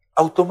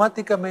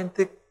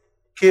 automáticamente,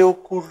 ¿qué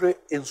ocurre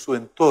en su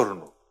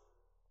entorno?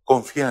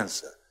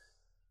 Confianza.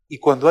 Y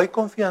cuando hay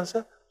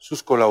confianza,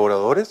 sus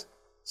colaboradores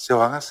se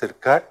van a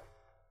acercar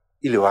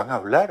y le van a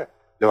hablar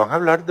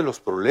de los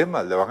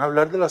problemas, le van a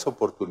hablar de las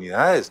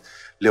oportunidades,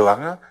 le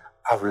van a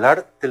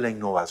hablar de la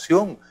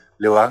innovación,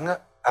 le van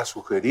a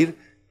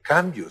sugerir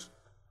cambios.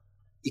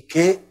 Y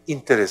qué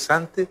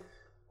interesante,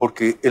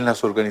 porque en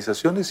las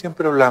organizaciones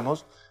siempre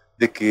hablamos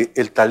de que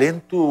el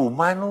talento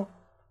humano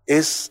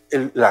es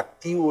el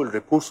activo, el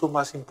recurso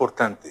más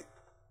importante.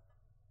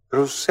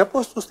 Pero ¿se ha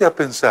puesto usted a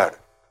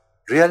pensar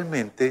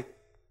realmente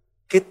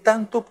qué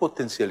tanto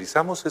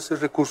potencializamos ese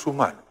recurso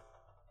humano?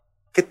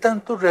 ¿Qué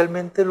tanto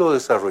realmente lo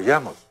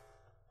desarrollamos?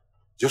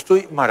 Yo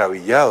estoy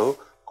maravillado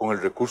con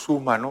el recurso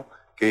humano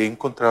que he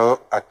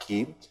encontrado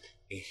aquí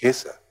en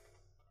GESA.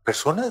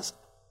 Personas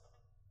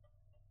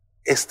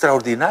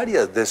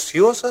extraordinarias,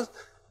 deseosas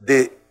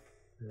de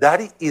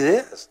dar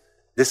ideas,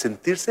 de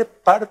sentirse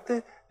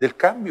parte del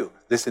cambio,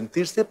 de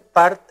sentirse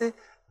parte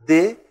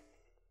de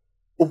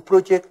un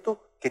proyecto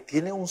que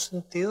tiene un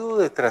sentido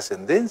de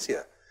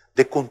trascendencia,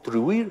 de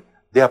contribuir,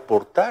 de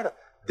aportar,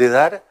 de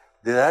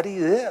dar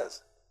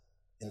ideas.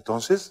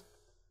 Entonces,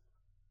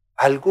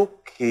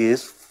 algo que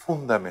es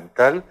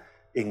fundamental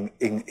en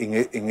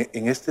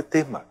este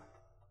tema,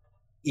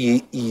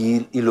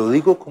 y lo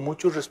digo con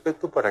mucho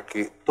respeto para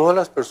que todas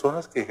las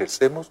personas que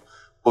ejercemos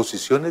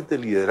posiciones de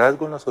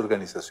liderazgo en las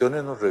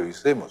organizaciones nos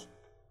revisemos.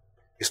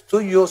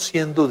 ¿Estoy yo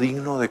siendo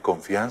digno de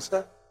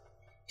confianza?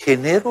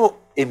 ¿Genero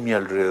en mi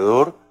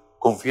alrededor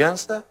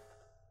confianza?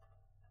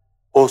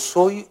 ¿O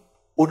soy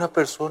una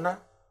persona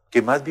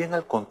que más bien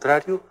al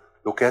contrario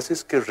lo que hace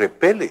es que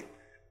repele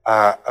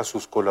a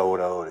sus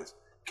colaboradores,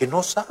 que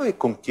no sabe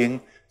con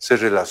quién se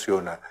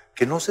relaciona,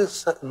 que no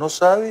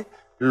sabe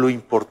lo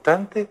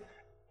importante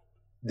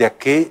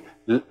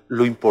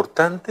lo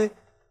importante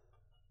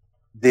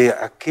de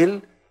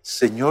aquel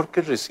señor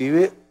que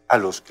recibe a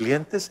los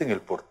clientes en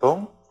el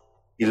portón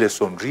y les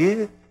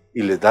sonríe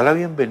y les da la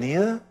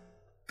bienvenida,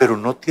 pero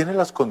no tiene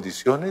las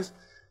condiciones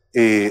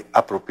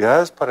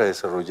apropiadas para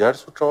desarrollar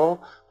su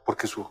trabajo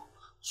porque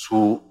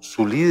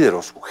su líder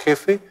o su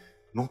jefe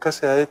nunca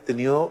se ha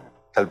detenido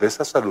tal vez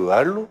a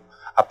saludarlo,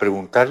 a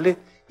preguntarle,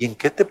 ¿y en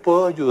qué te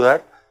puedo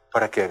ayudar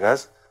para que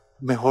hagas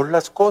mejor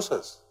las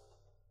cosas?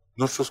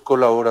 Nuestros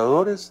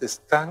colaboradores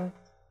están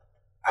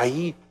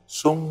ahí,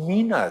 son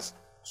minas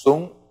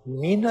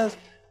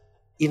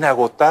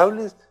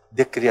inagotables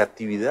de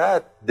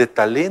creatividad, de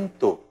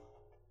talento.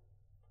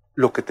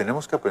 Lo que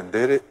tenemos que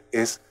aprender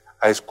es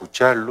a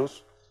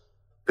escucharlos,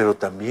 pero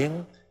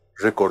también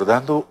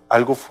recordando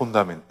algo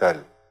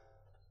fundamental.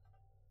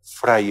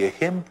 Fray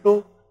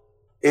Ejemplo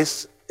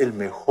es el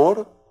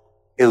mejor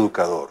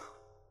educador.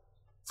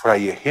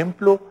 Fray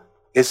Ejemplo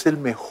es el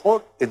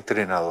mejor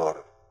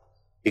entrenador.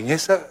 En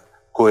esa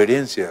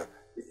coherencia,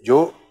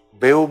 yo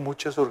veo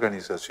muchas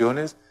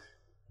organizaciones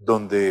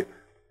donde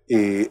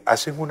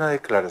hacen una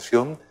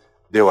declaración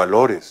de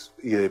valores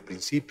y de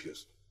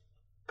principios,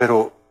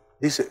 pero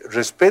dice,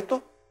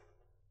 respeto.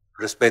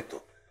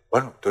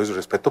 Bueno, entonces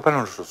respeto para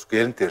nuestros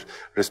clientes,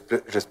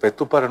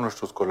 respeto para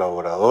nuestros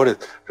colaboradores,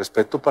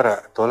 respeto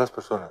para todas las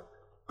personas.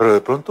 Pero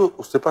de pronto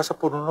usted pasa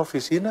por una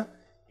oficina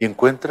y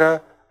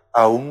encuentra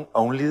a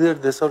un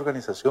líder de esa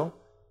organización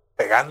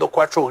pegando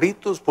 4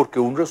 gritos porque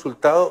un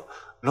resultado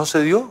no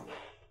se dio.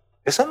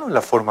 Esa no es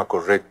la forma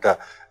correcta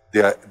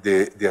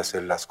de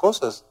hacer las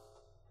cosas.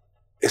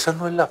 Esa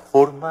no es la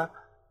forma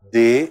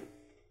de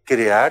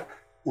crear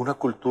una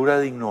cultura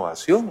de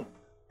innovación,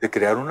 de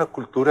crear una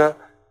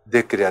cultura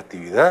de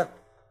creatividad.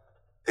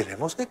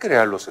 Tenemos que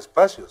crear los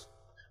espacios.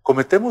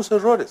 ¿Cometemos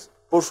errores?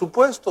 Por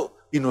supuesto.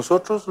 Y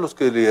nosotros, los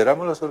que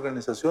lideramos las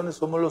organizaciones,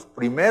 somos los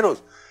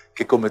primeros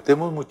que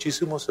cometemos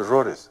muchísimos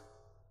errores.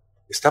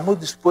 ¿Estamos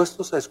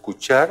dispuestos a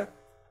escuchar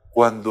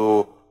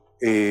cuando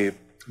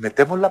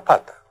metemos la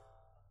pata?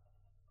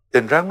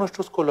 ¿Tendrán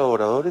nuestros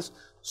colaboradores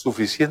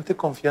suficiente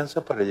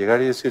confianza para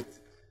llegar y decir,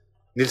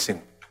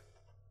 Nielsen,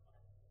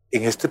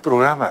 en este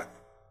programa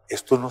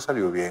esto no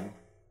salió bien?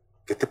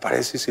 ¿Qué te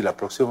parece si la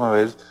próxima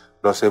vez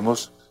lo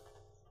hacemos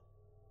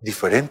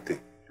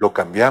diferente, lo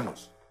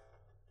cambiamos?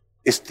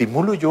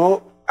 Estimulo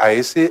yo a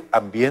ese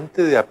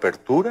ambiente de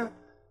apertura,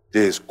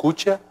 de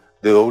escucha,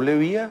 de doble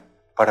vía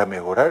para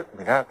mejorar.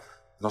 Mira,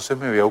 no se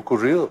me había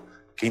ocurrido.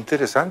 Qué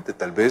interesante.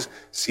 Tal vez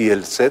si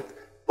el set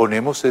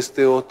ponemos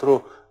este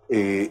otro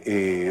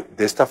de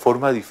esta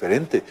forma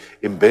diferente,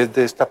 en vez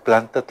de esta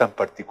planta tan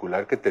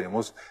particular que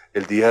tenemos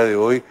el día de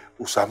hoy,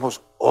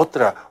 usamos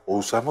otra o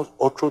usamos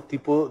otro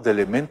tipo de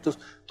elementos.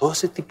 Todo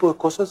ese tipo de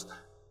cosas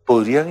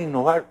podrían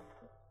innovar.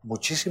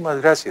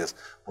 Muchísimas gracias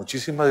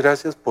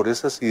por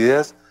esas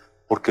ideas,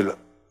 porque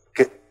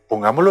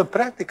pongámoslo en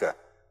práctica.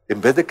 En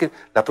vez de que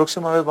la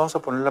próxima vez vamos a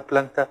poner la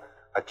planta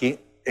aquí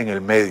en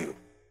el medio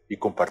y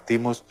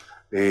compartimos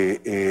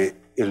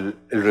el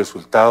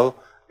resultado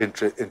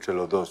entre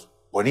los dos.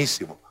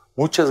 Buenísimo.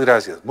 Muchas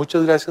gracias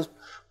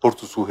por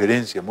tu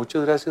sugerencia,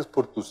 muchas gracias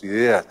por tus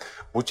ideas,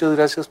 muchas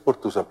gracias por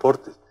tus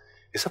aportes.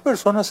 Esa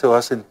persona se va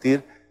a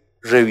sentir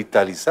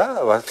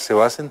revitalizada, se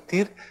va a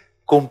sentir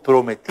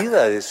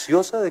comprometida,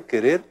 deseosa de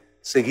querer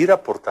seguir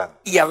aportando.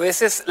 Y a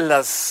veces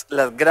las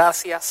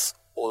gracias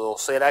o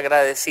ser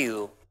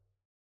agradecido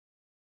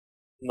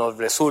nos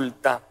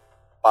resulta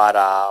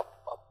para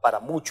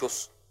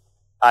muchos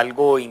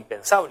algo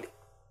impensable,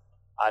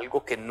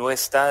 algo que no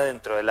está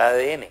dentro del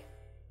ADN.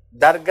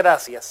 Dar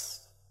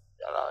gracias,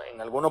 en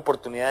alguna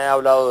oportunidad he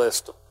hablado de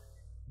esto,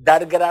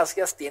 dar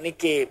gracias tiene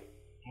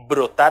que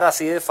brotar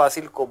así de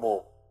fácil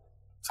como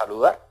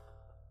saludar.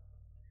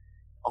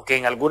 Aunque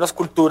en algunas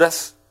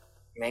culturas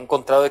me he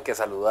encontrado de que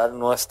saludar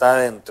no está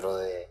dentro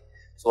de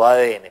su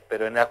ADN,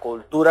 pero en la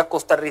cultura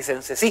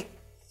costarricense sí.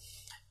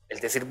 El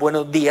decir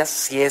buenos días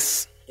sí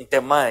es un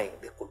tema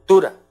de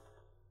cultura.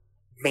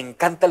 Me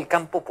encanta el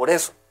campo por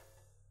eso.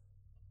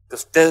 Que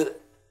usted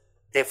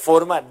de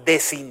forma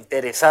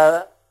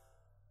desinteresada,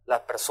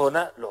 la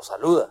persona lo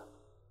saluda.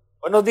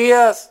 Buenos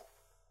días,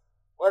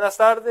 buenas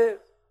tardes,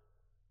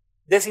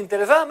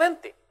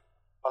 desinteresadamente.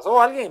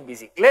 Pasó alguien en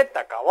bicicleta,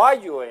 a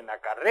caballo, en la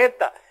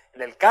carreta,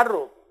 en el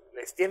carro,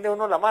 le extiende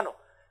uno la mano.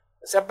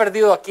 Se ha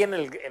perdido aquí en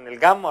el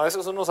GAM, a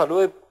veces uno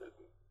saluda y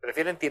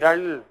prefieren tirar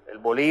el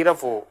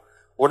bolígrafo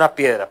o una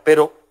piedra,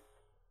 pero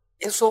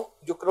eso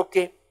yo creo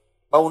que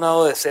va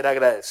unado de ser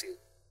agradecido.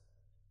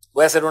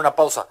 Voy a hacer una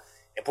pausa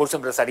en Pulso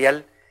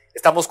Empresarial.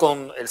 Estamos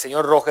con el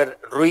señor Roger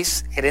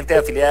Ruiz, gerente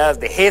de afiliadas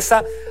de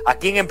GESA,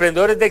 aquí en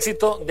Emprendedores de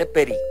Éxito de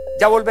Peri.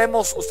 Ya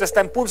volvemos, usted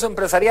está en Pulso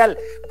Empresarial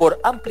por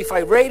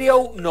Amplify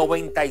Radio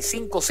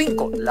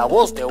 95.5, la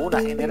voz de una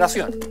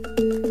generación.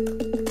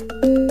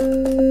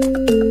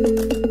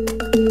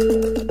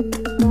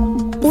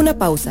 Una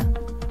pausa.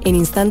 En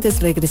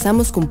instantes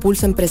regresamos con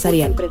Pulso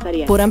Empresarial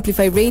por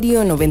Amplify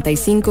Radio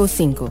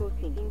 95.5.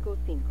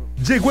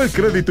 Llegó el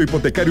crédito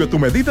hipotecario a tu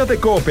medida de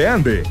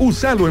Coopeande.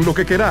 Úsalo en lo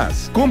que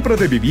querás. Compra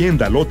de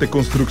vivienda, lote,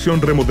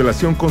 construcción,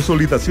 remodelación,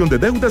 consolidación de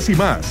deudas y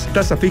más.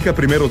 Tasa fija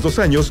primeros 2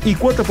 años y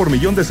cuota por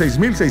millón de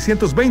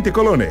 6.620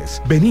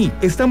 colones. Vení,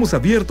 estamos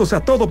abiertos a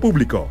todo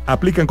público.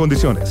 Aplican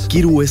condiciones.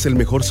 Kiru es el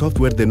mejor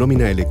software de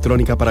nómina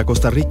electrónica para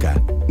Costa Rica.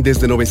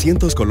 Desde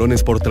 900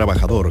 colones por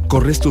trabajador,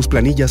 corres tus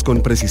planillas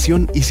con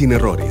precisión y sin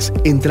errores.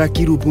 Entra a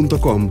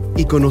kiru.com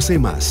y conoce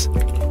más.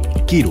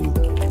 Kiru,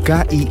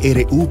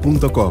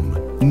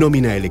 KIRU.com.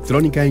 Nómina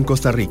electrónica en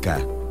Costa Rica.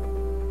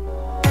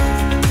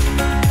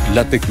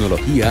 La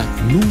tecnología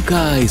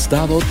nunca ha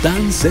estado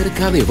tan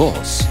cerca de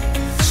vos.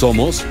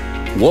 Somos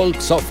Walk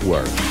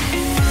Software.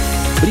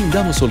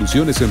 Brindamos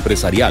soluciones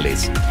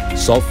empresariales,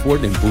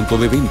 software en punto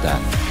de venta,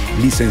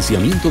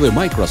 licenciamiento de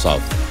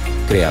Microsoft,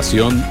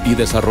 creación y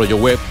desarrollo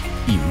web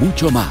y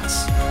mucho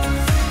más.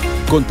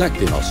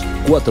 Contáctenos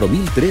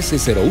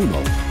 401301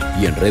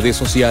 y en redes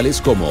sociales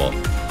como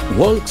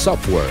Walk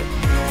Software.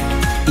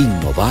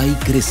 Innova y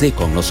crece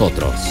con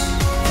nosotros.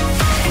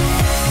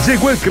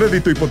 Llegó el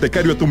crédito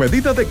hipotecario a tu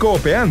medida de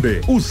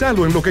Coopeande.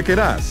 Úsalo en lo que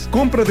querás.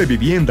 Compra de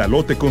vivienda,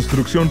 lote,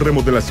 construcción,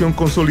 remodelación,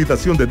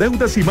 consolidación de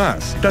deudas y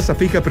más. Tasa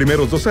fija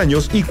primeros 2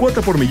 años y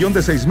cuota por millón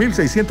de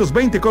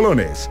 6.620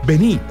 colones.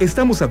 Vení,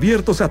 estamos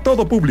abiertos a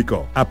todo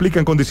público.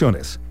 Aplican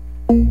condiciones.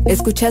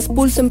 Escuchás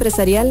Pulso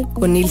Empresarial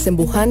con Nilsen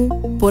Buján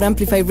por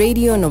Amplify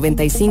Radio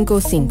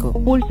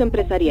 95.5. Pulso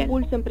Empresarial.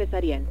 Pulso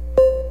Empresarial.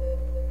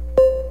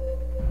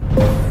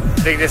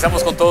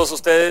 Regresamos con todos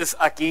ustedes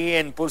aquí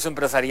en Pulso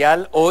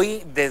Empresarial.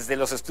 Hoy desde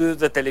los estudios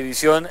de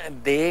televisión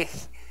de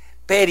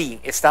Peri.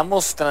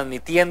 Estamos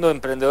transmitiendo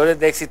Emprendedores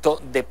de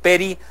Éxito de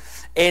Peri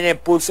en el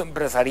Pulso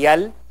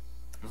Empresarial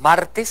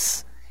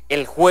martes.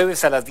 El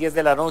jueves a las 10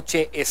 de la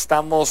noche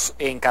estamos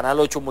en Canal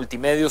 8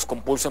 Multimedios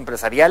con Pulso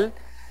Empresarial.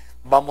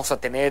 Vamos a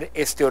tener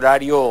este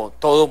horario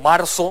todo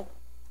marzo.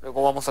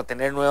 Luego vamos a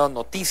tener nuevas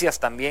noticias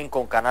también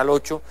con Canal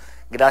 8.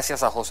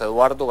 Gracias a José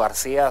Eduardo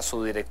García,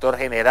 su director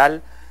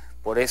general,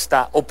 por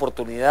esta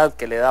oportunidad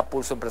que le da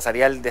Pulso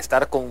Empresarial de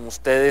estar con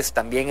ustedes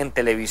también en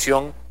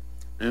televisión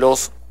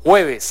los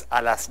jueves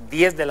a las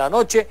 10 de la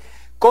noche,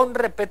 con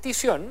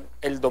repetición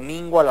el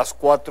domingo a las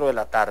 4 de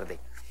la tarde.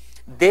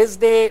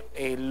 Desde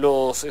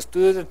los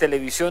estudios de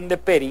televisión de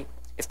Peri,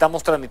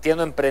 estamos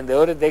transmitiendo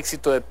Emprendedores de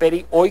Éxito de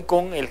Peri, hoy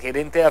con el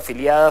gerente de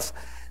afiliadas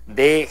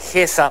de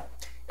GESA,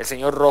 el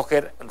señor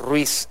Roger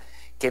Ruiz,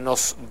 que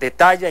nos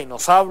detalla y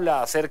nos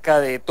habla acerca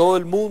de todo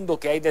el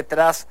mundo que hay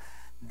detrás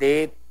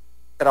de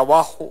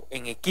trabajo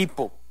en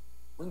equipo.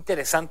 Muy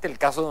interesante el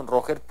caso de don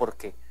Roger,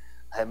 porque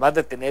además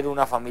de tener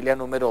una familia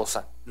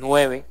numerosa,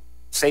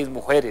 6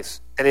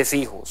 mujeres, 3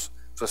 hijos,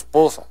 su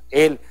esposa,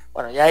 él,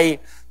 bueno, ya ahí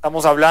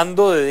estamos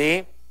hablando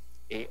de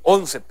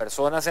 11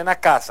 personas en la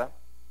casa,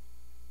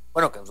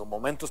 bueno, que en su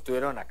momento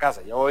estuvieron en la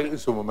casa, ya hoy... En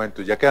su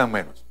momento, ya quedan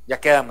menos. Ya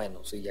quedan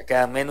menos, sí, ya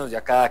quedan menos,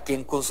 ya cada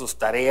quien con sus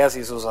tareas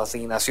y sus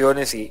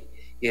asignaciones y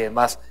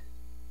demás.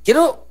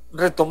 Quiero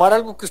retomar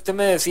algo que usted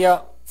me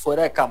decía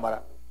fuera de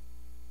cámara,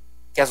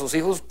 que a sus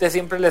hijos usted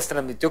siempre les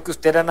transmitió que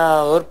usted era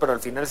nadador, pero al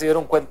final se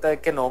dieron cuenta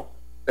de que no,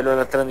 pero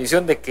la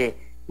transmisión de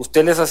que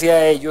usted les hacía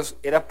a ellos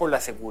era por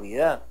la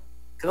seguridad.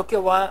 Creo que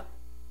va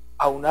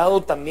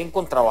aunado también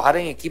con trabajar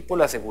en equipo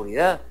la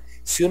seguridad.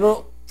 Si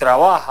uno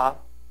trabaja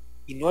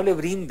y no le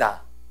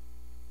brinda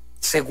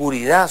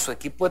seguridad a su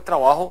equipo de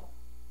trabajo,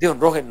 de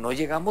don Roger, no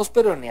llegamos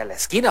pero ni a la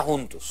esquina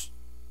juntos.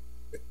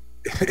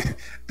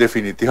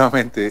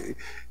 Definitivamente,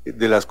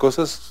 de las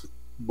cosas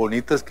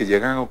bonitas que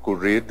llegan a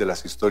ocurrir, de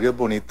las historias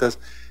bonitas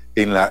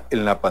en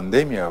la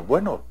pandemia.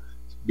 Bueno,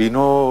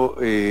 vino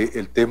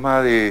el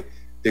tema de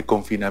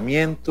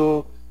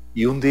confinamiento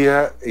y un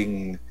día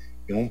en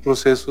un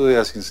proceso de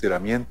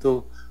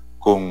asinceramiento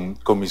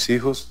con mis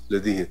hijos,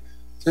 les dije,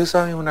 ustedes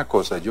saben una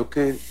cosa,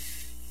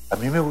 a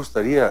mí me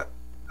gustaría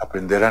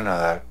aprender a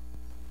nadar.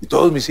 Y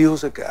todos mis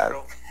hijos se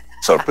quedaron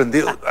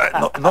sorprendidos.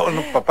 No,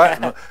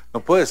 papá, no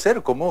puede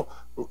ser. ¿Cómo?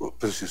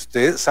 Pues si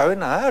usted sabe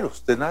nadar,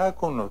 usted nada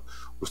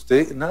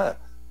usted nada.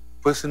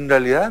 Pues en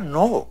realidad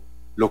no.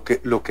 Lo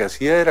que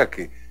hacía era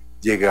que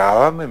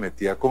llegaba, me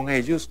metía con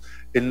ellos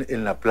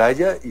en la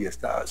playa y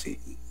estaba así,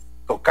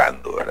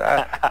 tocando,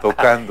 ¿verdad?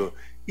 Tocando.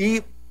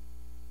 Y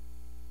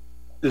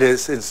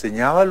les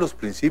enseñaba los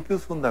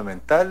principios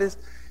fundamentales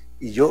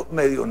y yo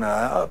medio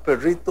nadaba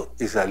perrito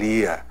y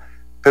salía.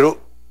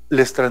 Pero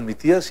les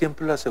transmitía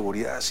siempre la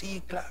seguridad.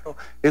 Sí, claro,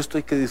 esto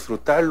hay que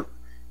disfrutarlo.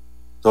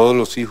 Todos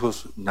los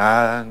hijos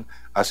nadan,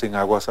 hacen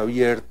aguas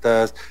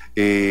abiertas,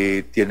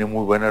 tienen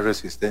muy buena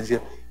resistencia,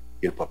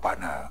 y el papá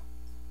nada.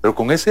 Pero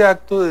con ese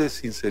acto de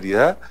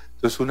sinceridad,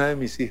 entonces una de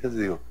mis hijas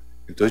dijo,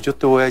 entonces yo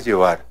te voy a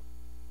llevar.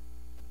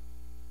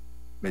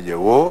 Me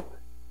llevó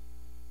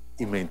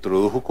y me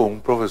introdujo con un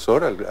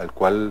profesor al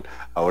cual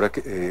ahora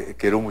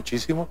quiero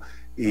muchísimo,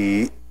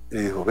 y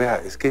le dijo, vea,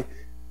 es que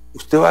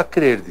usted va a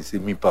creer, dice,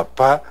 mi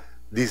papá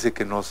dice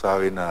que no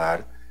sabe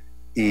nadar,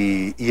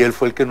 y él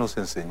fue el que nos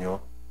enseñó.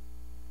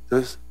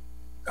 Entonces,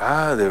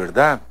 de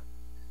verdad.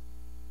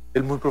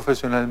 Él muy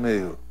profesional me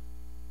dijo,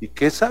 ¿y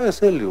qué sabe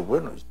hacer? Le digo,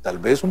 bueno, tal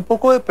vez un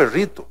poco de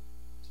perrito.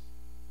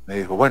 Me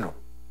dijo, bueno,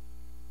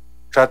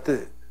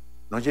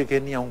 no llegué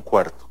ni a un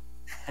cuarto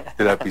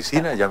de la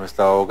piscina, ya me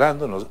estaba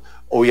ahogando,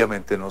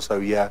 obviamente no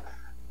sabía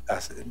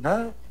hacer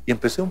nada, y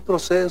empecé un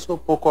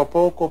proceso poco a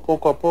poco,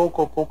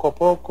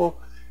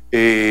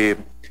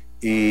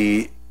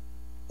 y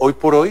hoy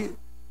por hoy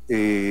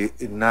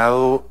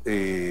nado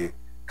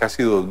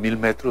casi 2000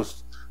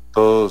 metros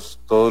todos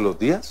los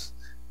días.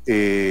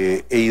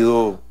 He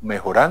ido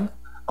mejorando,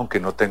 aunque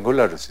no tengo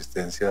la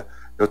resistencia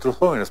de otros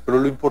jóvenes, pero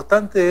lo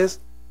importante es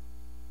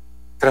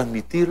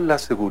transmitir la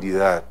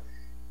seguridad.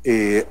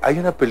 Hay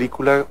una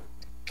película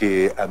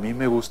que a mí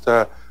me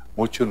gusta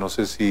mucho, no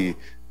sé si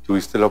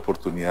tuviste la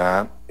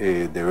oportunidad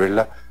de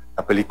verla,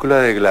 la película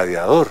de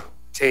Gladiador.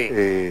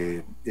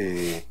 Sí.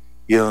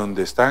 Y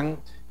donde están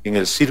en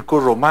el circo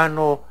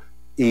romano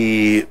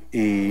y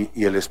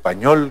el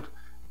español,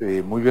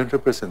 muy bien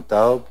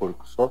representado por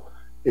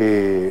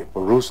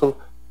Russo,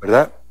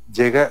 ¿verdad?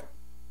 Llega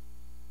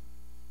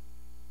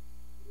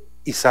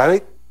y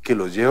sabe que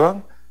los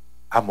llevan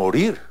a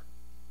morir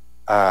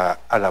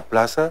a la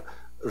plaza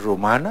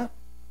romana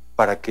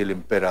para que el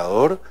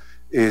emperador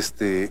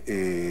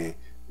se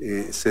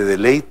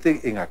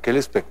deleite en aquel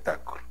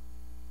espectáculo.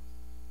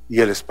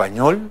 Y el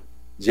español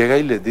llega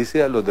y les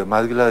dice a los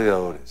demás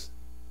gladiadores,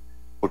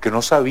 porque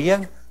no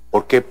sabían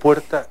por qué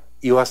puerta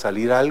iba a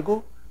salir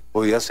algo,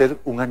 podía ser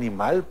un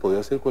animal,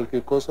 podía ser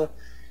cualquier cosa,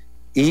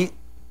 y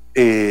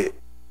el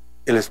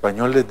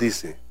español les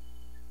dice,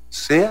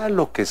 sea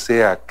lo que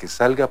sea que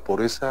salga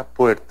por esa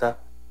puerta,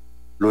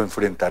 lo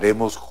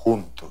enfrentaremos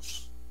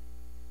juntos.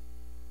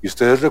 Y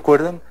ustedes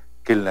recuerdan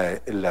que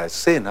en la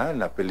escena, en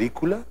la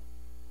película,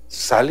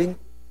 salen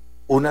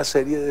una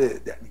serie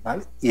de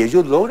animales y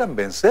ellos logran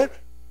vencer.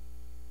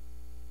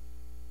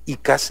 Y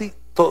casi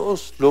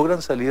todos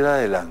logran salir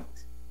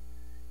adelante.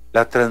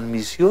 La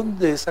transmisión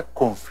de esa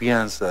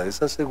confianza, de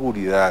esa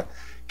seguridad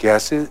que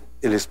hace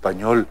el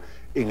español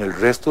en el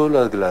resto de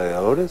los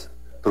gladiadores,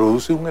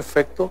 produce un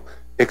efecto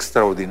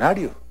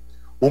extraordinario,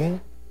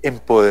 un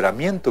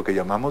empoderamiento que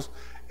llamamos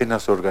en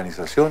las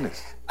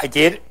organizaciones.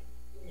 Ayer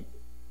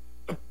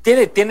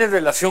tiene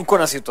relación con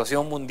la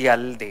situación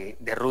mundial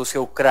de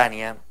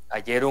Rusia-Ucrania.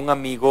 Ayer un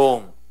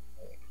amigo,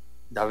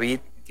 David,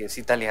 que es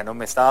italiano,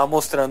 me estaba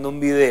mostrando un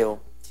video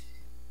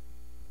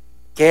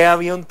que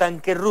había un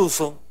tanque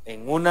ruso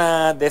en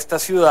una de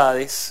estas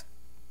ciudades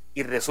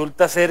y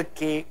resulta ser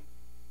que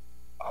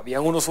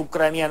habían unos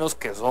ucranianos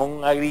que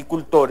son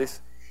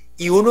agricultores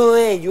y uno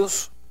de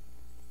ellos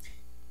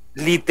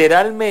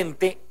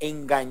literalmente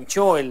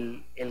enganchó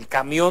el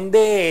camión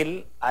de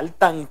él al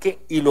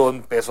tanque y lo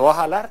empezó a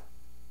jalar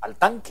al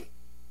tanque.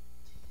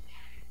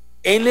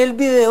 En el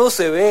video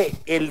se ve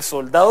el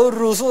soldado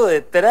ruso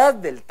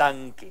detrás del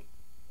tanque,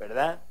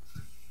 ¿verdad?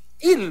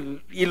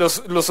 Y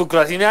los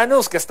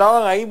ucranianos que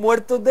estaban ahí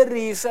muertos de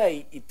risa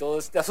y todo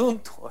este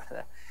asunto,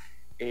 ¿verdad?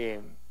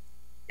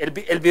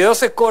 El video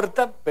se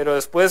corta, pero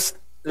después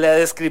la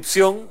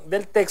descripción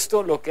del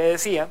texto lo que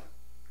decía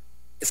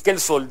es que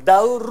el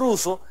soldado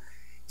ruso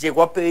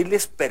llegó a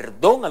pedirles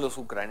perdón a los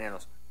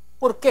ucranianos.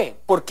 ¿Por qué?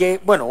 Porque,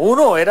 bueno,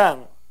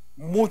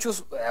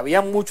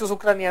 había muchos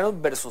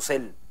ucranianos versus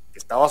él, que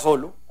estaba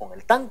solo con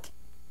el tanque.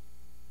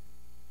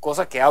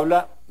 Cosa que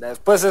habla,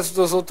 después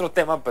esto es otro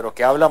tema, pero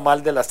que habla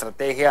mal de la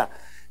estrategia,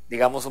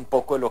 digamos un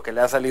poco de lo que le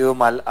ha salido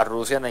mal a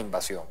Rusia en la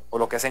invasión, o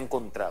lo que se ha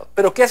encontrado.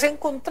 ¿Pero qué se ha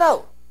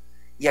encontrado?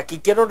 Y aquí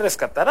quiero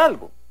rescatar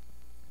algo.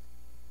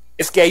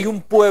 Es que hay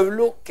un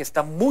pueblo que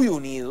está muy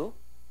unido,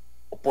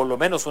 o por lo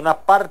menos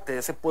una parte de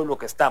ese pueblo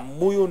que está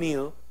muy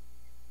unido,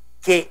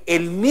 que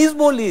el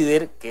mismo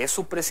líder, que es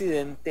su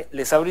presidente,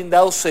 les ha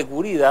brindado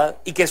seguridad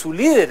y que su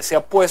líder se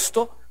ha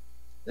puesto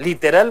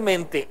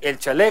literalmente el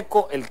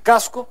chaleco, el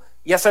casco,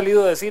 y ha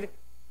salido a decir,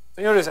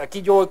 señores,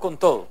 aquí yo voy con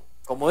todo.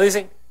 Como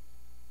dicen,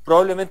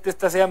 probablemente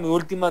esta sea mi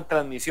última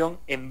transmisión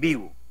en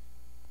vivo.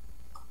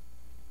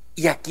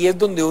 Y aquí es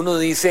donde uno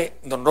dice,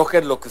 don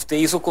Roger, lo que usted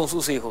hizo con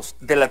sus hijos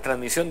de la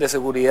transmisión de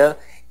seguridad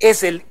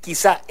es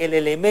quizá el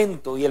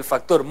elemento y el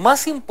factor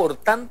más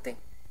importante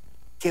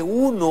que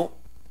uno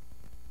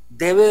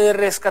debe de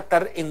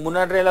rescatar en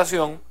una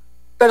relación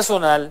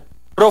personal,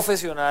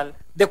 profesional,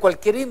 de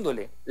cualquier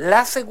índole.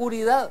 La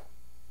seguridad.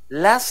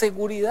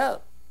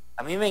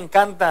 A mí me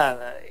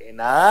encanta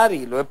nadar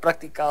y lo he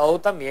practicado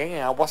también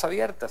en aguas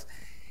abiertas.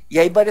 Y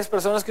hay varias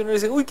personas que uno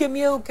dice, uy, qué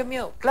miedo.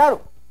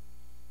 Claro,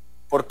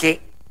 porque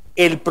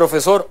el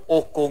profesor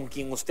o con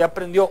quien usted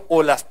aprendió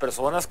o las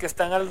personas que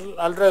están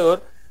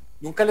alrededor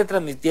nunca le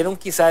transmitieron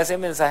quizá ese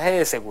mensaje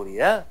de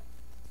seguridad.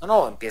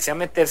 No, empiece a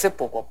meterse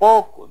poco a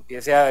poco,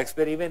 empiece a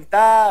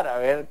experimentar, a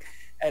ver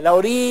la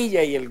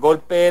orilla y el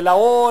golpe de la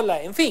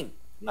ola, en fin,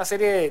 una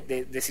serie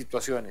de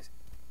situaciones.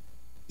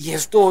 Y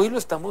esto hoy lo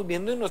estamos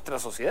viendo en nuestra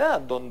sociedad,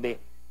 donde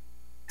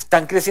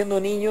están creciendo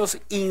niños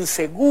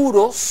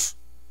inseguros,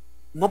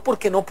 no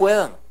porque no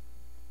puedan.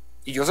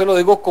 Y yo se lo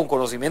digo con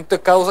conocimiento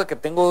de causa, que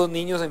tengo 2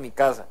 niños en mi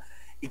casa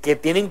y que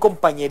tienen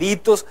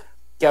compañeritos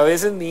que a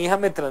veces mi hija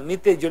me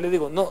transmite. Yo le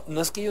digo,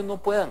 no es que ellos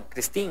no puedan,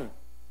 Cristín,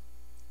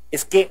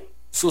 es que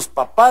sus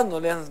papás no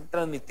le han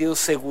transmitido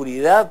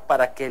seguridad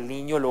para que el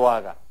niño lo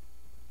haga.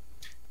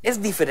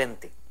 Es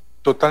diferente.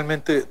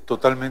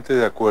 Totalmente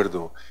de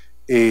acuerdo.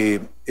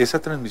 Esa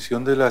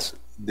transmisión de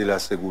la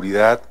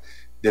seguridad,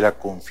 de la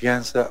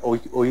confianza,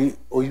 hoy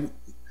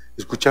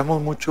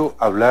escuchamos mucho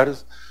hablar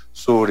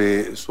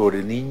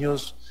sobre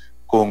niños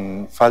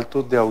con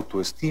faltos de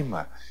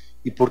autoestima.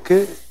 ¿Y por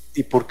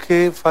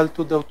qué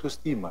faltos de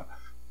autoestima?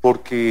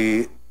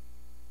 Porque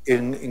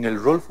en el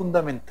rol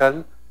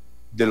fundamental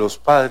de los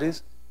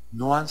padres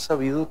no han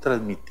sabido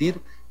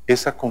transmitir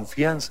esa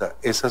confianza,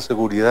 esa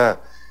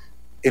seguridad.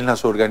 En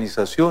las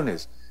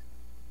organizaciones,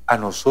 a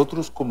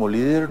nosotros como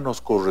líderes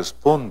nos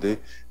corresponde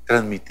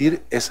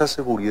transmitir esa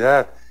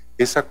seguridad,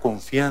 esa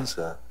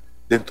confianza.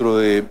 Dentro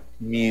de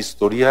mi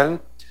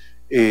historial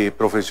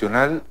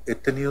profesional he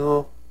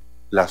tenido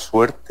la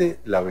suerte,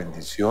 la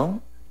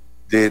bendición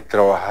de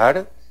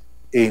trabajar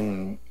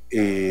en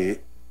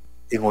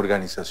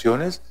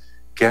organizaciones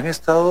que han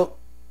estado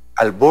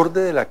al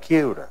borde de la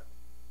quiebra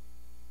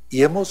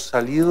y hemos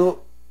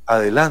salido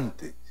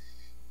adelante.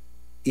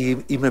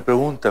 Y me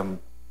preguntan,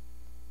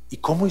 ¿y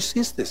cómo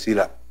hiciste? Si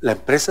la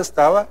empresa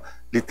estaba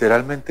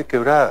literalmente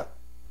quebrada.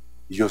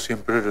 Y yo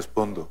siempre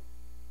respondo,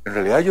 en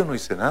realidad yo no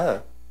hice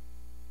nada.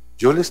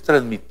 Yo les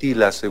transmití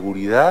la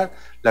seguridad,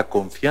 la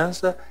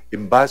confianza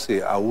en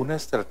base a una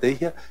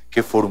estrategia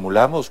que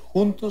formulamos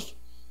juntos,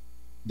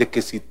 de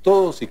que si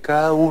todos y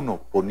cada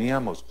uno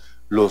poníamos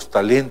los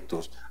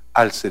talentos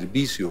al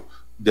servicio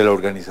de la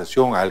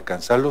organización a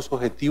alcanzar los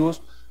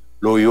objetivos,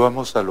 lo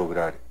íbamos a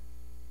lograr.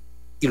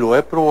 Y lo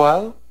he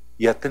probado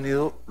y ha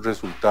tenido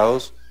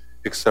resultados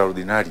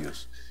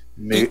extraordinarios.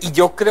 Y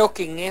yo creo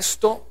que en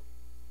esto,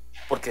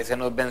 porque se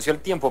nos venció el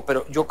tiempo,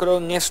 pero yo creo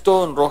en esto,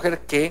 don Roger,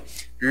 que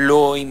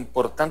lo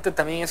importante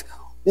también es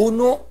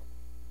uno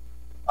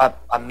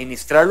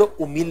administrarlo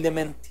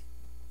humildemente.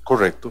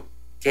 Correcto.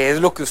 Que es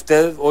lo que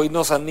usted hoy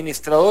nos ha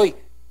administrado hoy.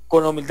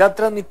 Con humildad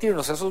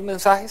transmitirnos esos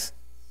mensajes,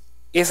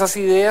 esas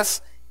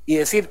ideas y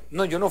decir,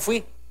 no, yo no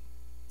fui,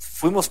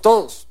 fuimos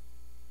todos.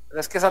 Pero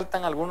es que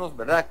saltan algunos,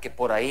 ¿verdad? Que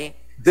por ahí...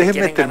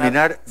 Déjeme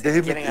terminar,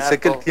 sé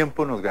que el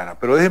tiempo nos gana,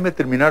 pero déjeme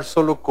terminar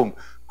solo con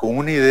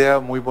una idea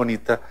muy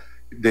bonita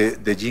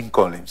de Jim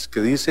Collins,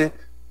 que dice,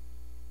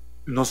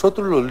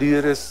 nosotros los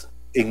líderes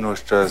en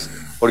nuestras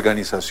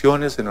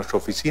organizaciones, en nuestra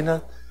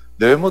oficina,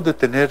 debemos de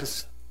tener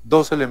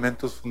 2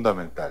 elementos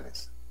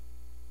fundamentales.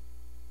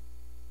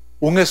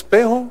 Un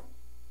espejo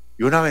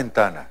y una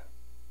ventana.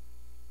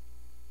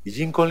 Y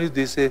Jim Collins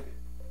dice,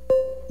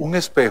 un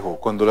espejo,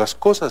 cuando las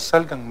cosas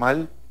salgan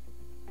mal,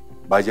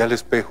 vaya al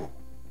espejo,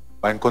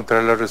 va a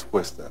encontrar la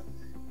respuesta.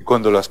 Y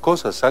cuando las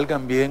cosas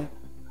salgan bien,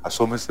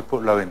 asómese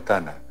por la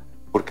ventana,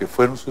 porque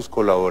fueron sus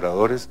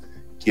colaboradores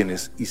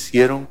quienes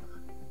hicieron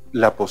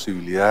la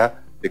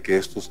posibilidad de que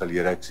esto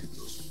saliera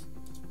exitoso.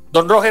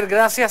 Don Roger,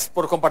 gracias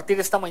por compartir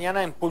esta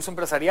mañana en Pulso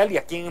Empresarial y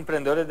aquí en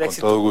Emprendedores de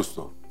Éxito. Con todo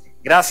gusto.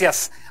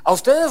 Gracias. A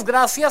ustedes,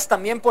 gracias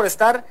también por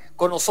estar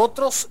con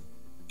nosotros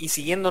y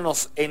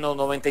siguiéndonos en los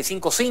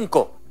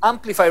 95.5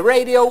 Amplify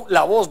Radio,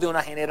 la voz de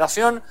una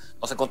generación.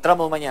 Nos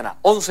encontramos mañana,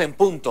 11 en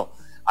punto,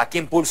 aquí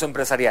en Pulso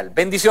Empresarial.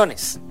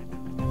 Bendiciones.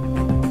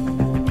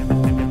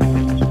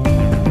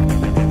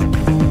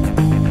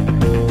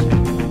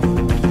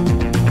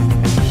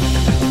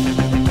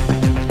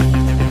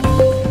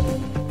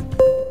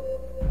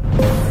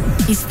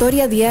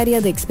 Historia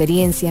diaria de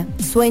experiencia,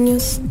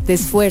 sueños, de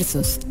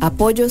esfuerzos,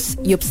 apoyos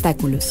y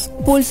obstáculos.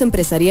 Pulso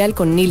Empresarial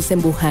con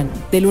Nielsen Buján,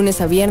 de lunes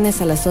a viernes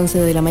a las 11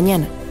 de la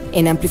mañana,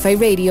 en Amplify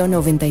Radio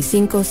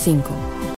 95.5.